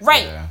might get.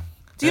 Right. Yeah.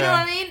 Do you know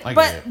what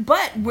I mean?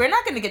 But we're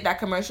not going to get that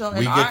commercial.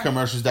 We get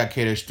commercials that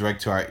cater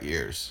direct to our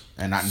ears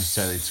and not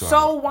necessarily to our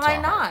heart. So why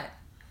not?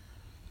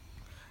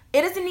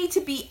 It doesn't need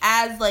to be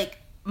as like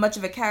much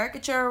of a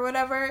caricature or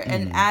whatever,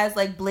 and as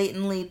like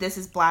blatantly this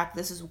is black,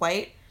 this is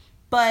white.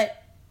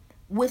 But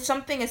with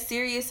something as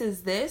serious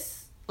as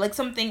this, like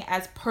something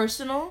as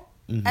personal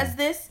as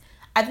this,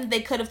 I think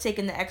they could have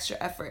taken the extra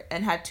effort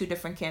and had 2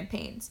 different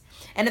campaigns.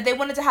 And if they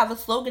wanted to have a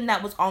slogan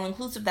that was all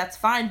inclusive, that's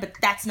fine, but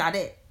that's not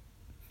it.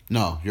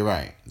 No, you're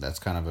right. That's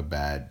kind of a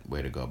bad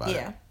way to go about it.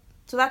 Yeah.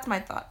 So that's my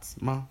thoughts.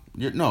 No.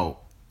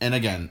 And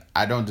again,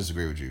 I don't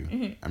disagree with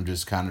you. I'm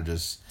just kind of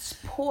It's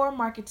poor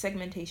market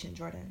segmentation,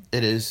 Jordan.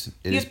 It is.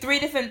 You have 3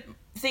 different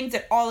things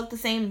that all look the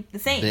same.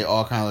 They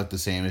all kind of look the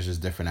same. It's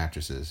just different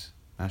actresses.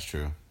 That's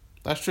true.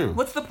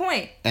 What's the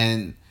point?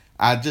 And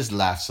I just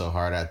laughed so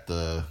hard at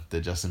the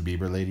Justin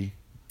Bieber lady.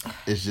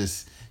 It's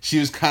just, she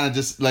was kind of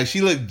just like,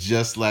 she looked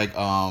just like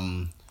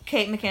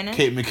Kate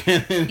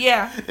McKinnon.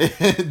 Yeah.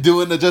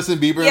 Doing the Justin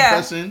Bieber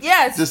impression.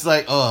 Yes. Just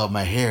like, oh,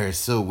 my hair is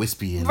so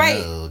wispy and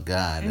oh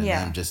God, and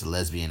I'm just a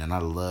lesbian and I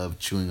love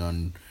chewing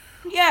on.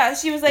 Yeah,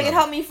 she was like, it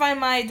helped me find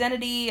my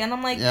identity, and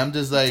I'm like, I'm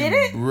just like, did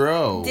it?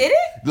 Bro, did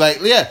it?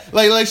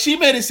 Like she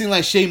made it seem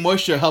like Shea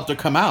Moisture helped her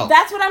come out.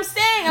 That's what I'm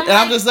saying.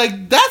 I'm just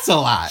like, that's a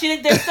lot. She's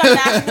like, there's some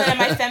masculine in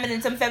my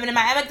feminine, some feminine in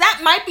my. I'm like,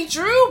 that might be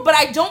true, but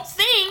I don't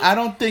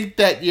think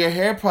that your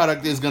hair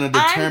product is gonna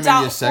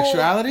determine your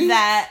sexuality.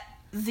 That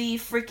the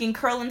freaking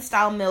curl and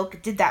style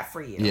milk did that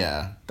for you.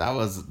 Yeah, that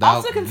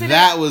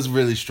was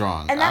really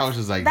strong. And I was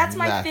just like, that's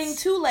my thing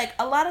too. Like,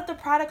 a lot of the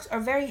products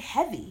are very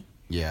heavy.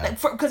 Yeah,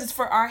 like because it's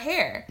for our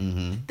hair.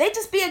 They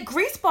just be a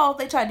grease ball if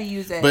they tried to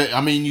use it. But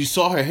I mean, you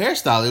saw her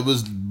hairstyle. It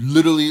was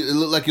literally, it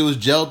looked like it was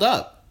gelled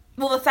up.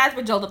 Well, the sides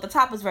were gelled up. The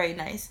top was very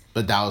nice.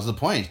 But that was the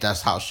point.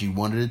 That's how she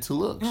wanted it to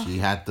look. She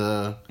had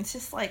the. It's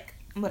just like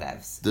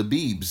whatevs. The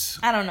beebs.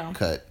 I don't know.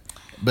 Cut.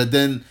 But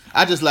then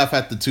I just laugh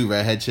at the 2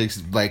 redhead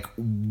chicks like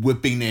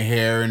whipping their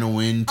hair in the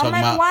wind, talking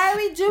about, why are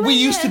we doing this? We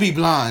used to be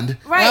blonde.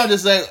 Right. And I'm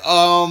just like,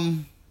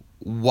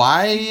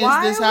 why is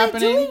this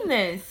happening? Why are we doing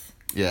this?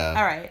 Yeah.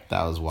 All right.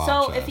 That was wild.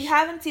 So if you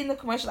haven't seen the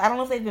commercials, I don't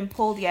know if they've been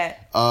pulled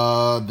yet.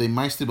 They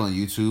might still be on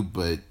YouTube,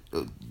 but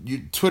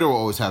Twitter will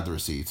always have the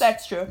receipts.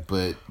 That's true.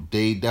 But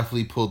they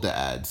definitely pulled the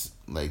ads.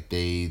 Like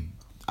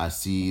I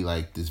see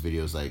like this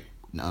video is like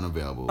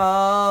unavailable.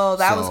 Oh,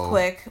 that was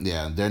quick.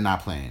 Yeah, they're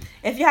not playing.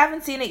 If you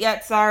haven't seen it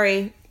yet,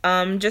 sorry.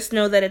 Just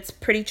know that it's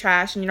pretty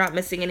trash and you're not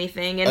missing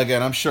anything. And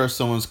again, I'm sure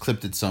someone's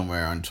clipped it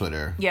somewhere on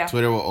Twitter. Yeah.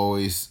 Twitter will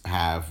always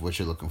have what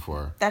you're looking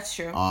for. That's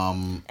true.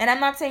 And I'm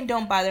not saying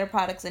don't buy their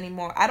products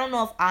anymore. I don't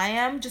know if I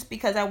am, just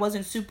because I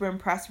wasn't super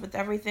impressed with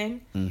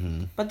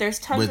everything. But there's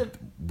tons of...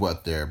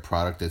 What, their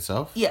product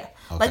itself? Yeah.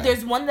 Okay. Like,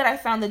 there's one that I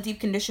found, the deep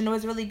conditioner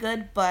was really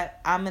good,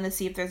 but I'm going to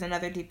see if there's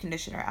another deep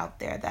conditioner out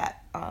there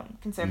that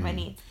can serve my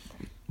needs.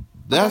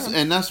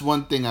 That's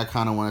one thing I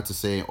kind of wanted to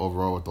say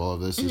overall with all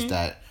of this is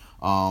that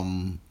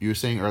you were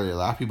saying earlier, a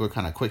lot of people are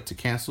kind of quick to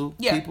cancel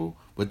people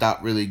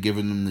without really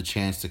giving them the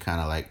chance to kind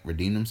of like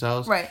redeem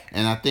themselves. Right.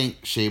 And I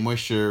think Shea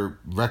Moisture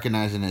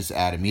recognizing this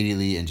ad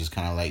immediately and just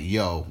kind of like,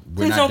 yo,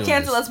 please don't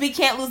cancel us. We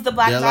can't lose the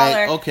black dollar.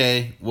 Like,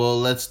 okay,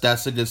 well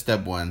that's a good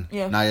step 1.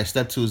 Yeah. Now your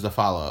step 2 is the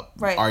follow up.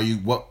 Right.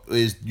 What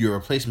is your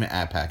replacement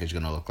ad package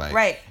gonna look like?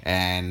 Right.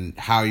 And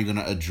how are you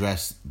gonna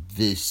address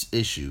this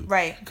issue?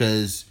 Right.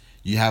 Because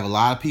you have a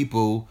lot of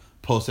people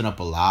posting up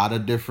a lot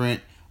of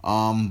different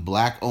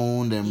black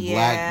owned and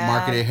black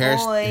marketed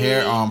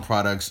hair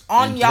products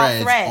on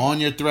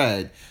your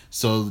thread.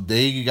 So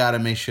you got to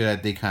make sure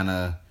that they kind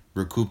of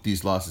recoup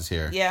these losses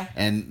here. Yeah.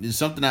 And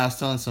something I was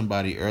telling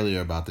somebody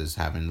earlier about this,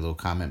 having a little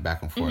comment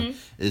back and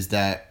forth, is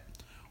that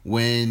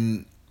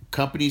when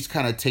companies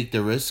kind of take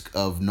the risk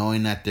of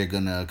knowing that they're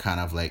gonna kind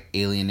of like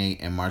alienate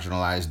and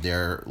marginalize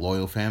their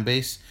loyal fan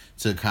base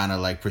to kind of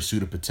like pursue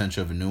the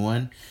potential of a new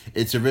one,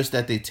 it's a risk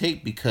that they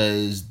take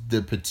because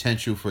the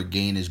potential for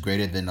gain is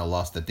greater than the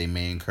loss that they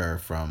may incur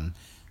from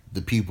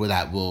the people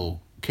that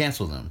will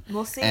cancel them.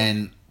 We'll see.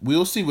 And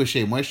we'll see with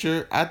Shea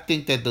Moisture. I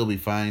think that they'll be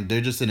fine.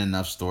 They're just in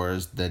enough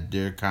stores that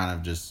they're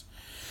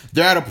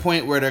at a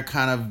point where they're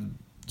kind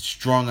of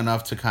strong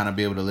enough to kind of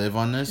be able to live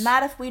on this.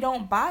 Not if we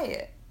don't buy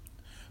it.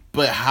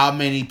 But how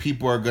many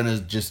people are going to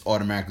just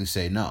automatically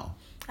say no?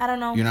 I don't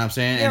know. You know what I'm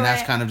saying? You're and right.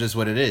 that's kind of just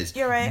what it is.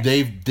 You're right.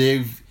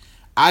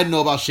 I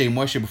know about Shea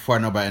Moisture before I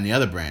know about any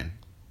other brand.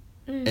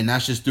 And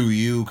that's just through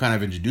you kind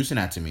of introducing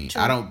that to me.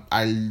 True.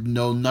 I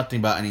know nothing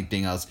about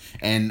anything else.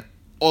 And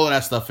all of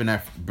that stuff in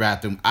that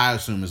bathroom, I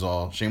assume is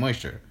all Shea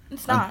Moisture.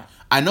 It's not.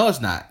 I know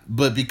it's not.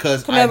 But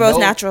because Camille Rose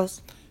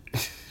Naturals.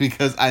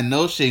 Because I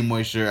know Shea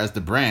Moisture as the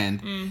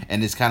brand,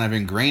 and it's kind of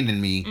ingrained in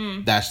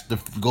me. That's the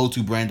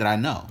go-to brand that I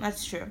know.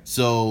 That's true.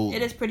 So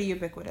it is pretty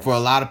ubiquitous for a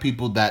lot of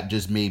people. That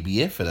just may be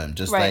it for them.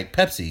 Just like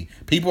Pepsi,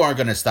 people aren't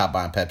gonna stop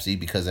buying Pepsi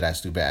because of that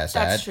stupid ass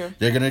ad. That's true.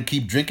 They're gonna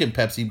keep drinking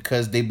Pepsi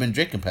because they've been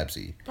drinking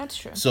Pepsi. That's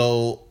true.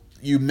 So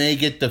you may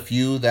get the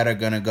few that are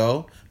gonna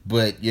go,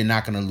 but you're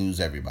not gonna lose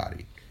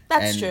everybody.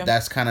 That's true. And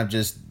that's kind of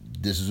just,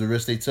 this is a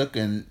risk they took,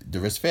 and the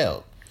risk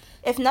failed.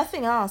 If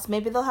nothing else,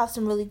 maybe they'll have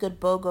some really good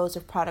BOGOs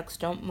if products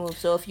don't move.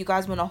 So if you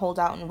guys want to hold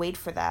out and wait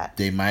for that,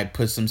 they might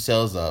put some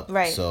sales up.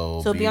 Right.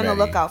 So be on ready.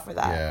 the lookout for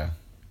that. Yeah.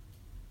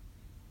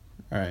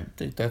 All right. I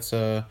think that's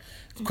a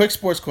quick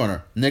sports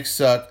corner. Knicks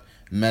suck.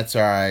 Mets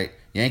all right.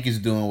 Yankees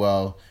are doing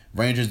well.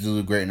 Rangers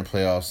do great in the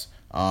playoffs.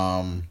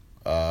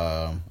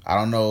 I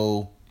don't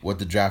know what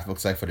the draft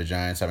looks like for the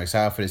Giants. I'm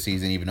excited for the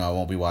season, even though I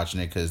won't be watching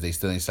it because they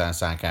still need to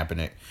sign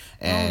Kaepernick,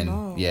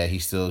 and yeah,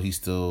 he's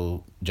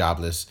still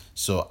jobless.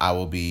 So I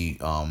will be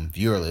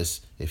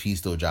viewerless if he's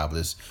still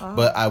jobless.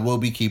 But I will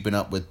be keeping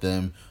up with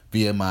them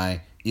via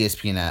my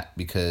ESPN app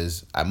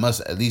because I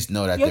must at least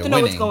know that you have they're to know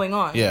winning. What's going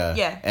on.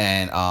 Yeah.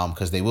 And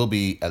because they will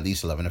be at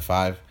least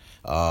 11-5.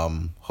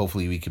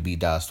 Hopefully we could beat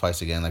Dallas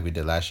twice again like we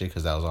did last year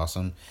because that was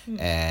awesome.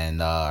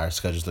 And our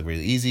schedules look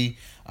really easy.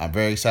 I'm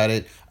very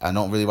excited. I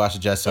don't really watch the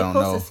Jets, so I don't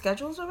know. They posted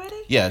schedules already?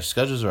 Yeah,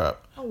 schedules are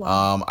up. Oh,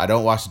 wow. I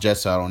don't watch the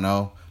Jets, so I don't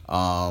know.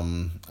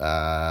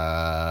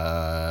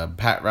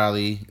 Pat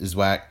Riley is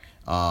whack.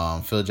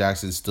 Phil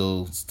Jackson's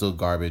still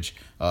garbage.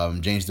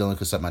 James Dillon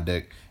could suck my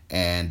dick.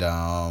 And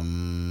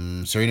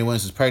Serena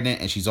Williams is pregnant,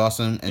 and she's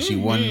awesome. And she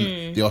won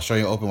the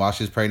Australian Open while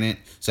she was pregnant.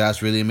 So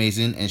that's really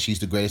amazing. And she's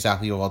the greatest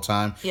athlete of all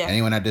time. Yeah.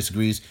 Anyone that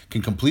disagrees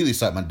can completely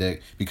suck my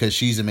dick because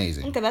she's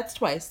amazing. Okay, that's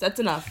twice. That's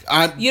enough.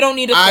 You don't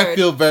need a third. I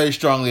feel very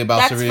strongly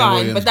about Serena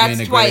Williams being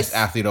the greatest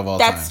athlete of all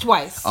time. That's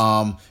twice.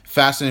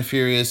 Fast and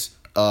Furious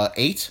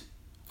 8,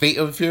 Fate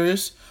of the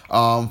Furious.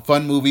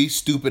 Fun movie,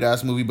 stupid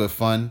ass movie, but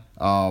fun.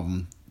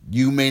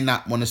 You may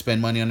not want to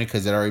spend money on it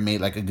because it already made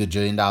like a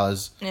gajillion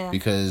dollars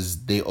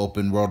because they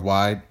opened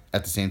worldwide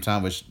at the same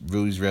time, which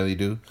movies rarely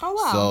do. Oh,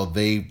 wow. So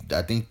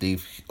I think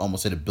they've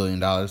almost hit $1 billion.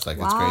 Like,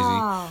 it's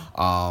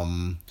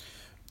crazy.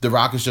 The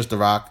Rock is just The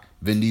Rock.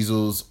 Vin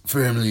Diesel's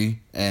family.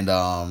 And,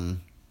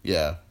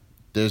 yeah,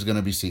 there's going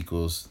to be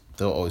sequels.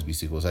 There'll always be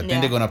sequels. I think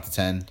they're going up to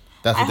 10.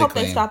 That's what they claim. I hope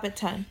they stop at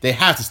 10. They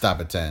have to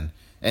stop at 10.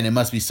 And it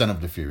must be Son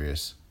of the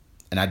Furious.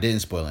 And I didn't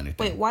spoil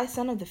anything. Wait, why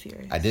Son of the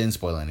Furious? I didn't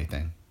spoil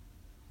anything.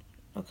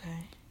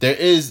 Okay. There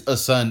is a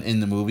son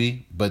in the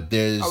movie, but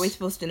there's... Are we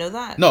supposed to know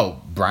that?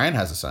 No, Brian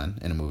has a son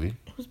in the movie.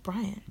 Who's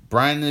Brian?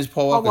 Brian is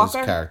Paul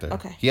Walker's character.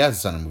 Okay. He has a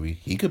son in the movie.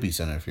 He could be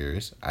Son of the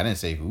Furious. I didn't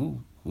say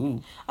who.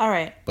 All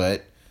right.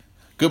 But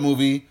good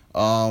movie.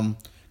 Guardians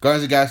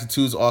of the Galaxy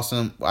 2 is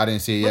awesome. I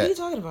didn't see it yet. What are you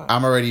talking about?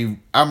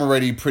 I'm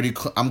already pretty...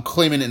 I'm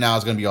claiming it now.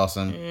 It's going to be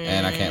awesome,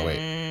 and I can't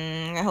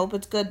wait. I hope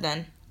it's good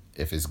then.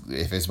 If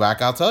it's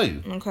whack, I'll tell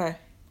you. Okay.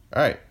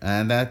 All right,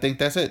 and I think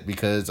that's it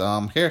because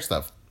hair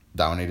stuff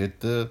dominated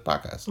the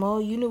podcast.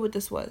 Well, you knew what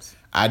this was.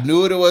 I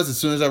knew what it was as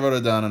soon as I wrote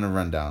it down on the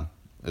rundown.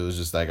 It was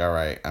just like, all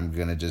right, I'm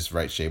going to just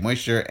write Shea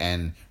Moisture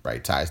and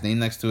write Ty's name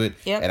next to it,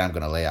 and I'm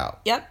going to lay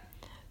out. Yep.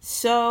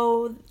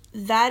 So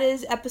that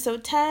is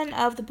episode 10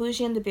 of the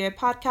Bougie and the Beard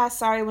podcast.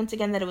 Sorry once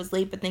again that it was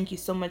late, but thank you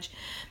so much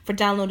for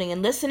downloading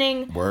and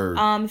listening. Word.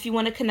 If you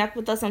want to connect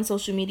with us on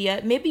social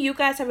media, maybe you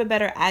guys have a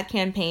better ad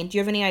campaign. Do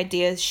you have any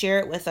ideas? Share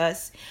it with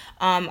us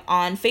on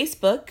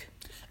Facebook.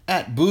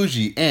 At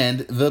Bougie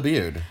and the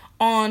Beard.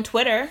 On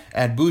Twitter.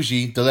 At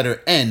Bougie, the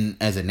letter N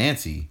as in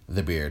Nancy,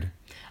 the Beard.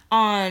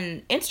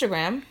 On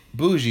Instagram.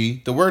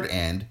 Bougie, the word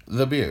and,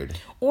 the Beard.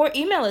 Or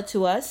email it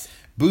to us.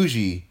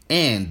 Bougie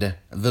and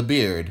the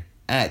Beard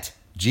at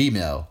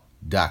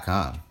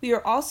gmail.com. We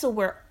are also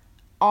where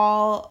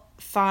all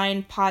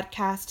fine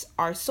podcasts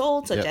are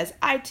sold, such as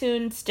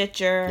iTunes,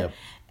 Stitcher,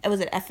 was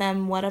it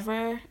FM,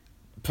 whatever?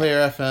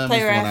 Player FM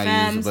Player is the one FM,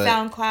 I use. But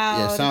SoundCloud.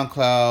 Yeah,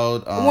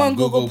 SoundCloud. We're on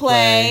Google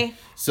Play.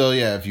 So,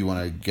 yeah, if you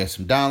want to get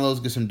some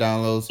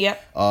downloads.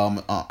 Yep. On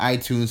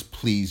iTunes,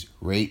 please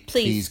rate.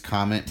 Please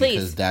comment.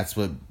 Because that's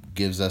what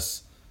gives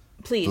us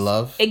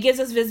love. It gives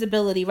us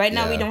visibility. Right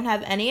now, we don't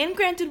have any. And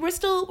granted, we're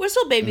still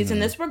babies in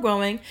this. We're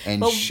growing.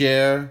 And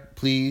share,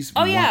 please.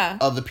 We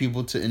want other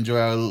people to enjoy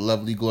our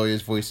lovely,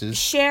 glorious voices.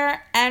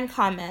 Share and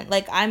comment.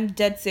 Like, I'm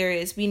dead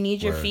serious. We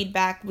need your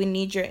feedback. We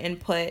need your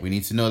input. We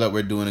need to know that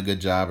we're doing a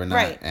good job or not.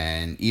 Right.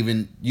 And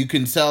even you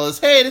can tell us,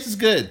 hey, this is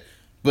good.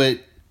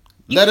 But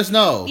let us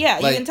know. Yeah,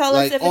 you can tell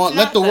us if it's not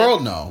let the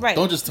world know. Right.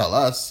 Don't just tell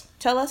us.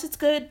 Tell us it's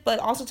good, but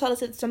also tell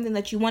us it's something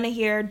that you want to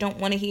hear, don't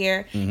want to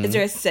hear. Mm-hmm. Is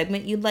there a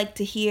segment you'd like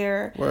to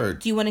hear? Word.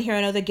 Do you want to hear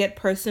another Get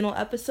Personal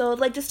episode?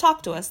 Like, just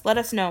talk to us. Let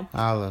us know.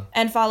 Holla.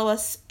 And follow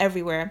us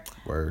everywhere.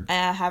 Word.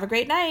 Have a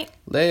great night.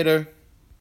 Later.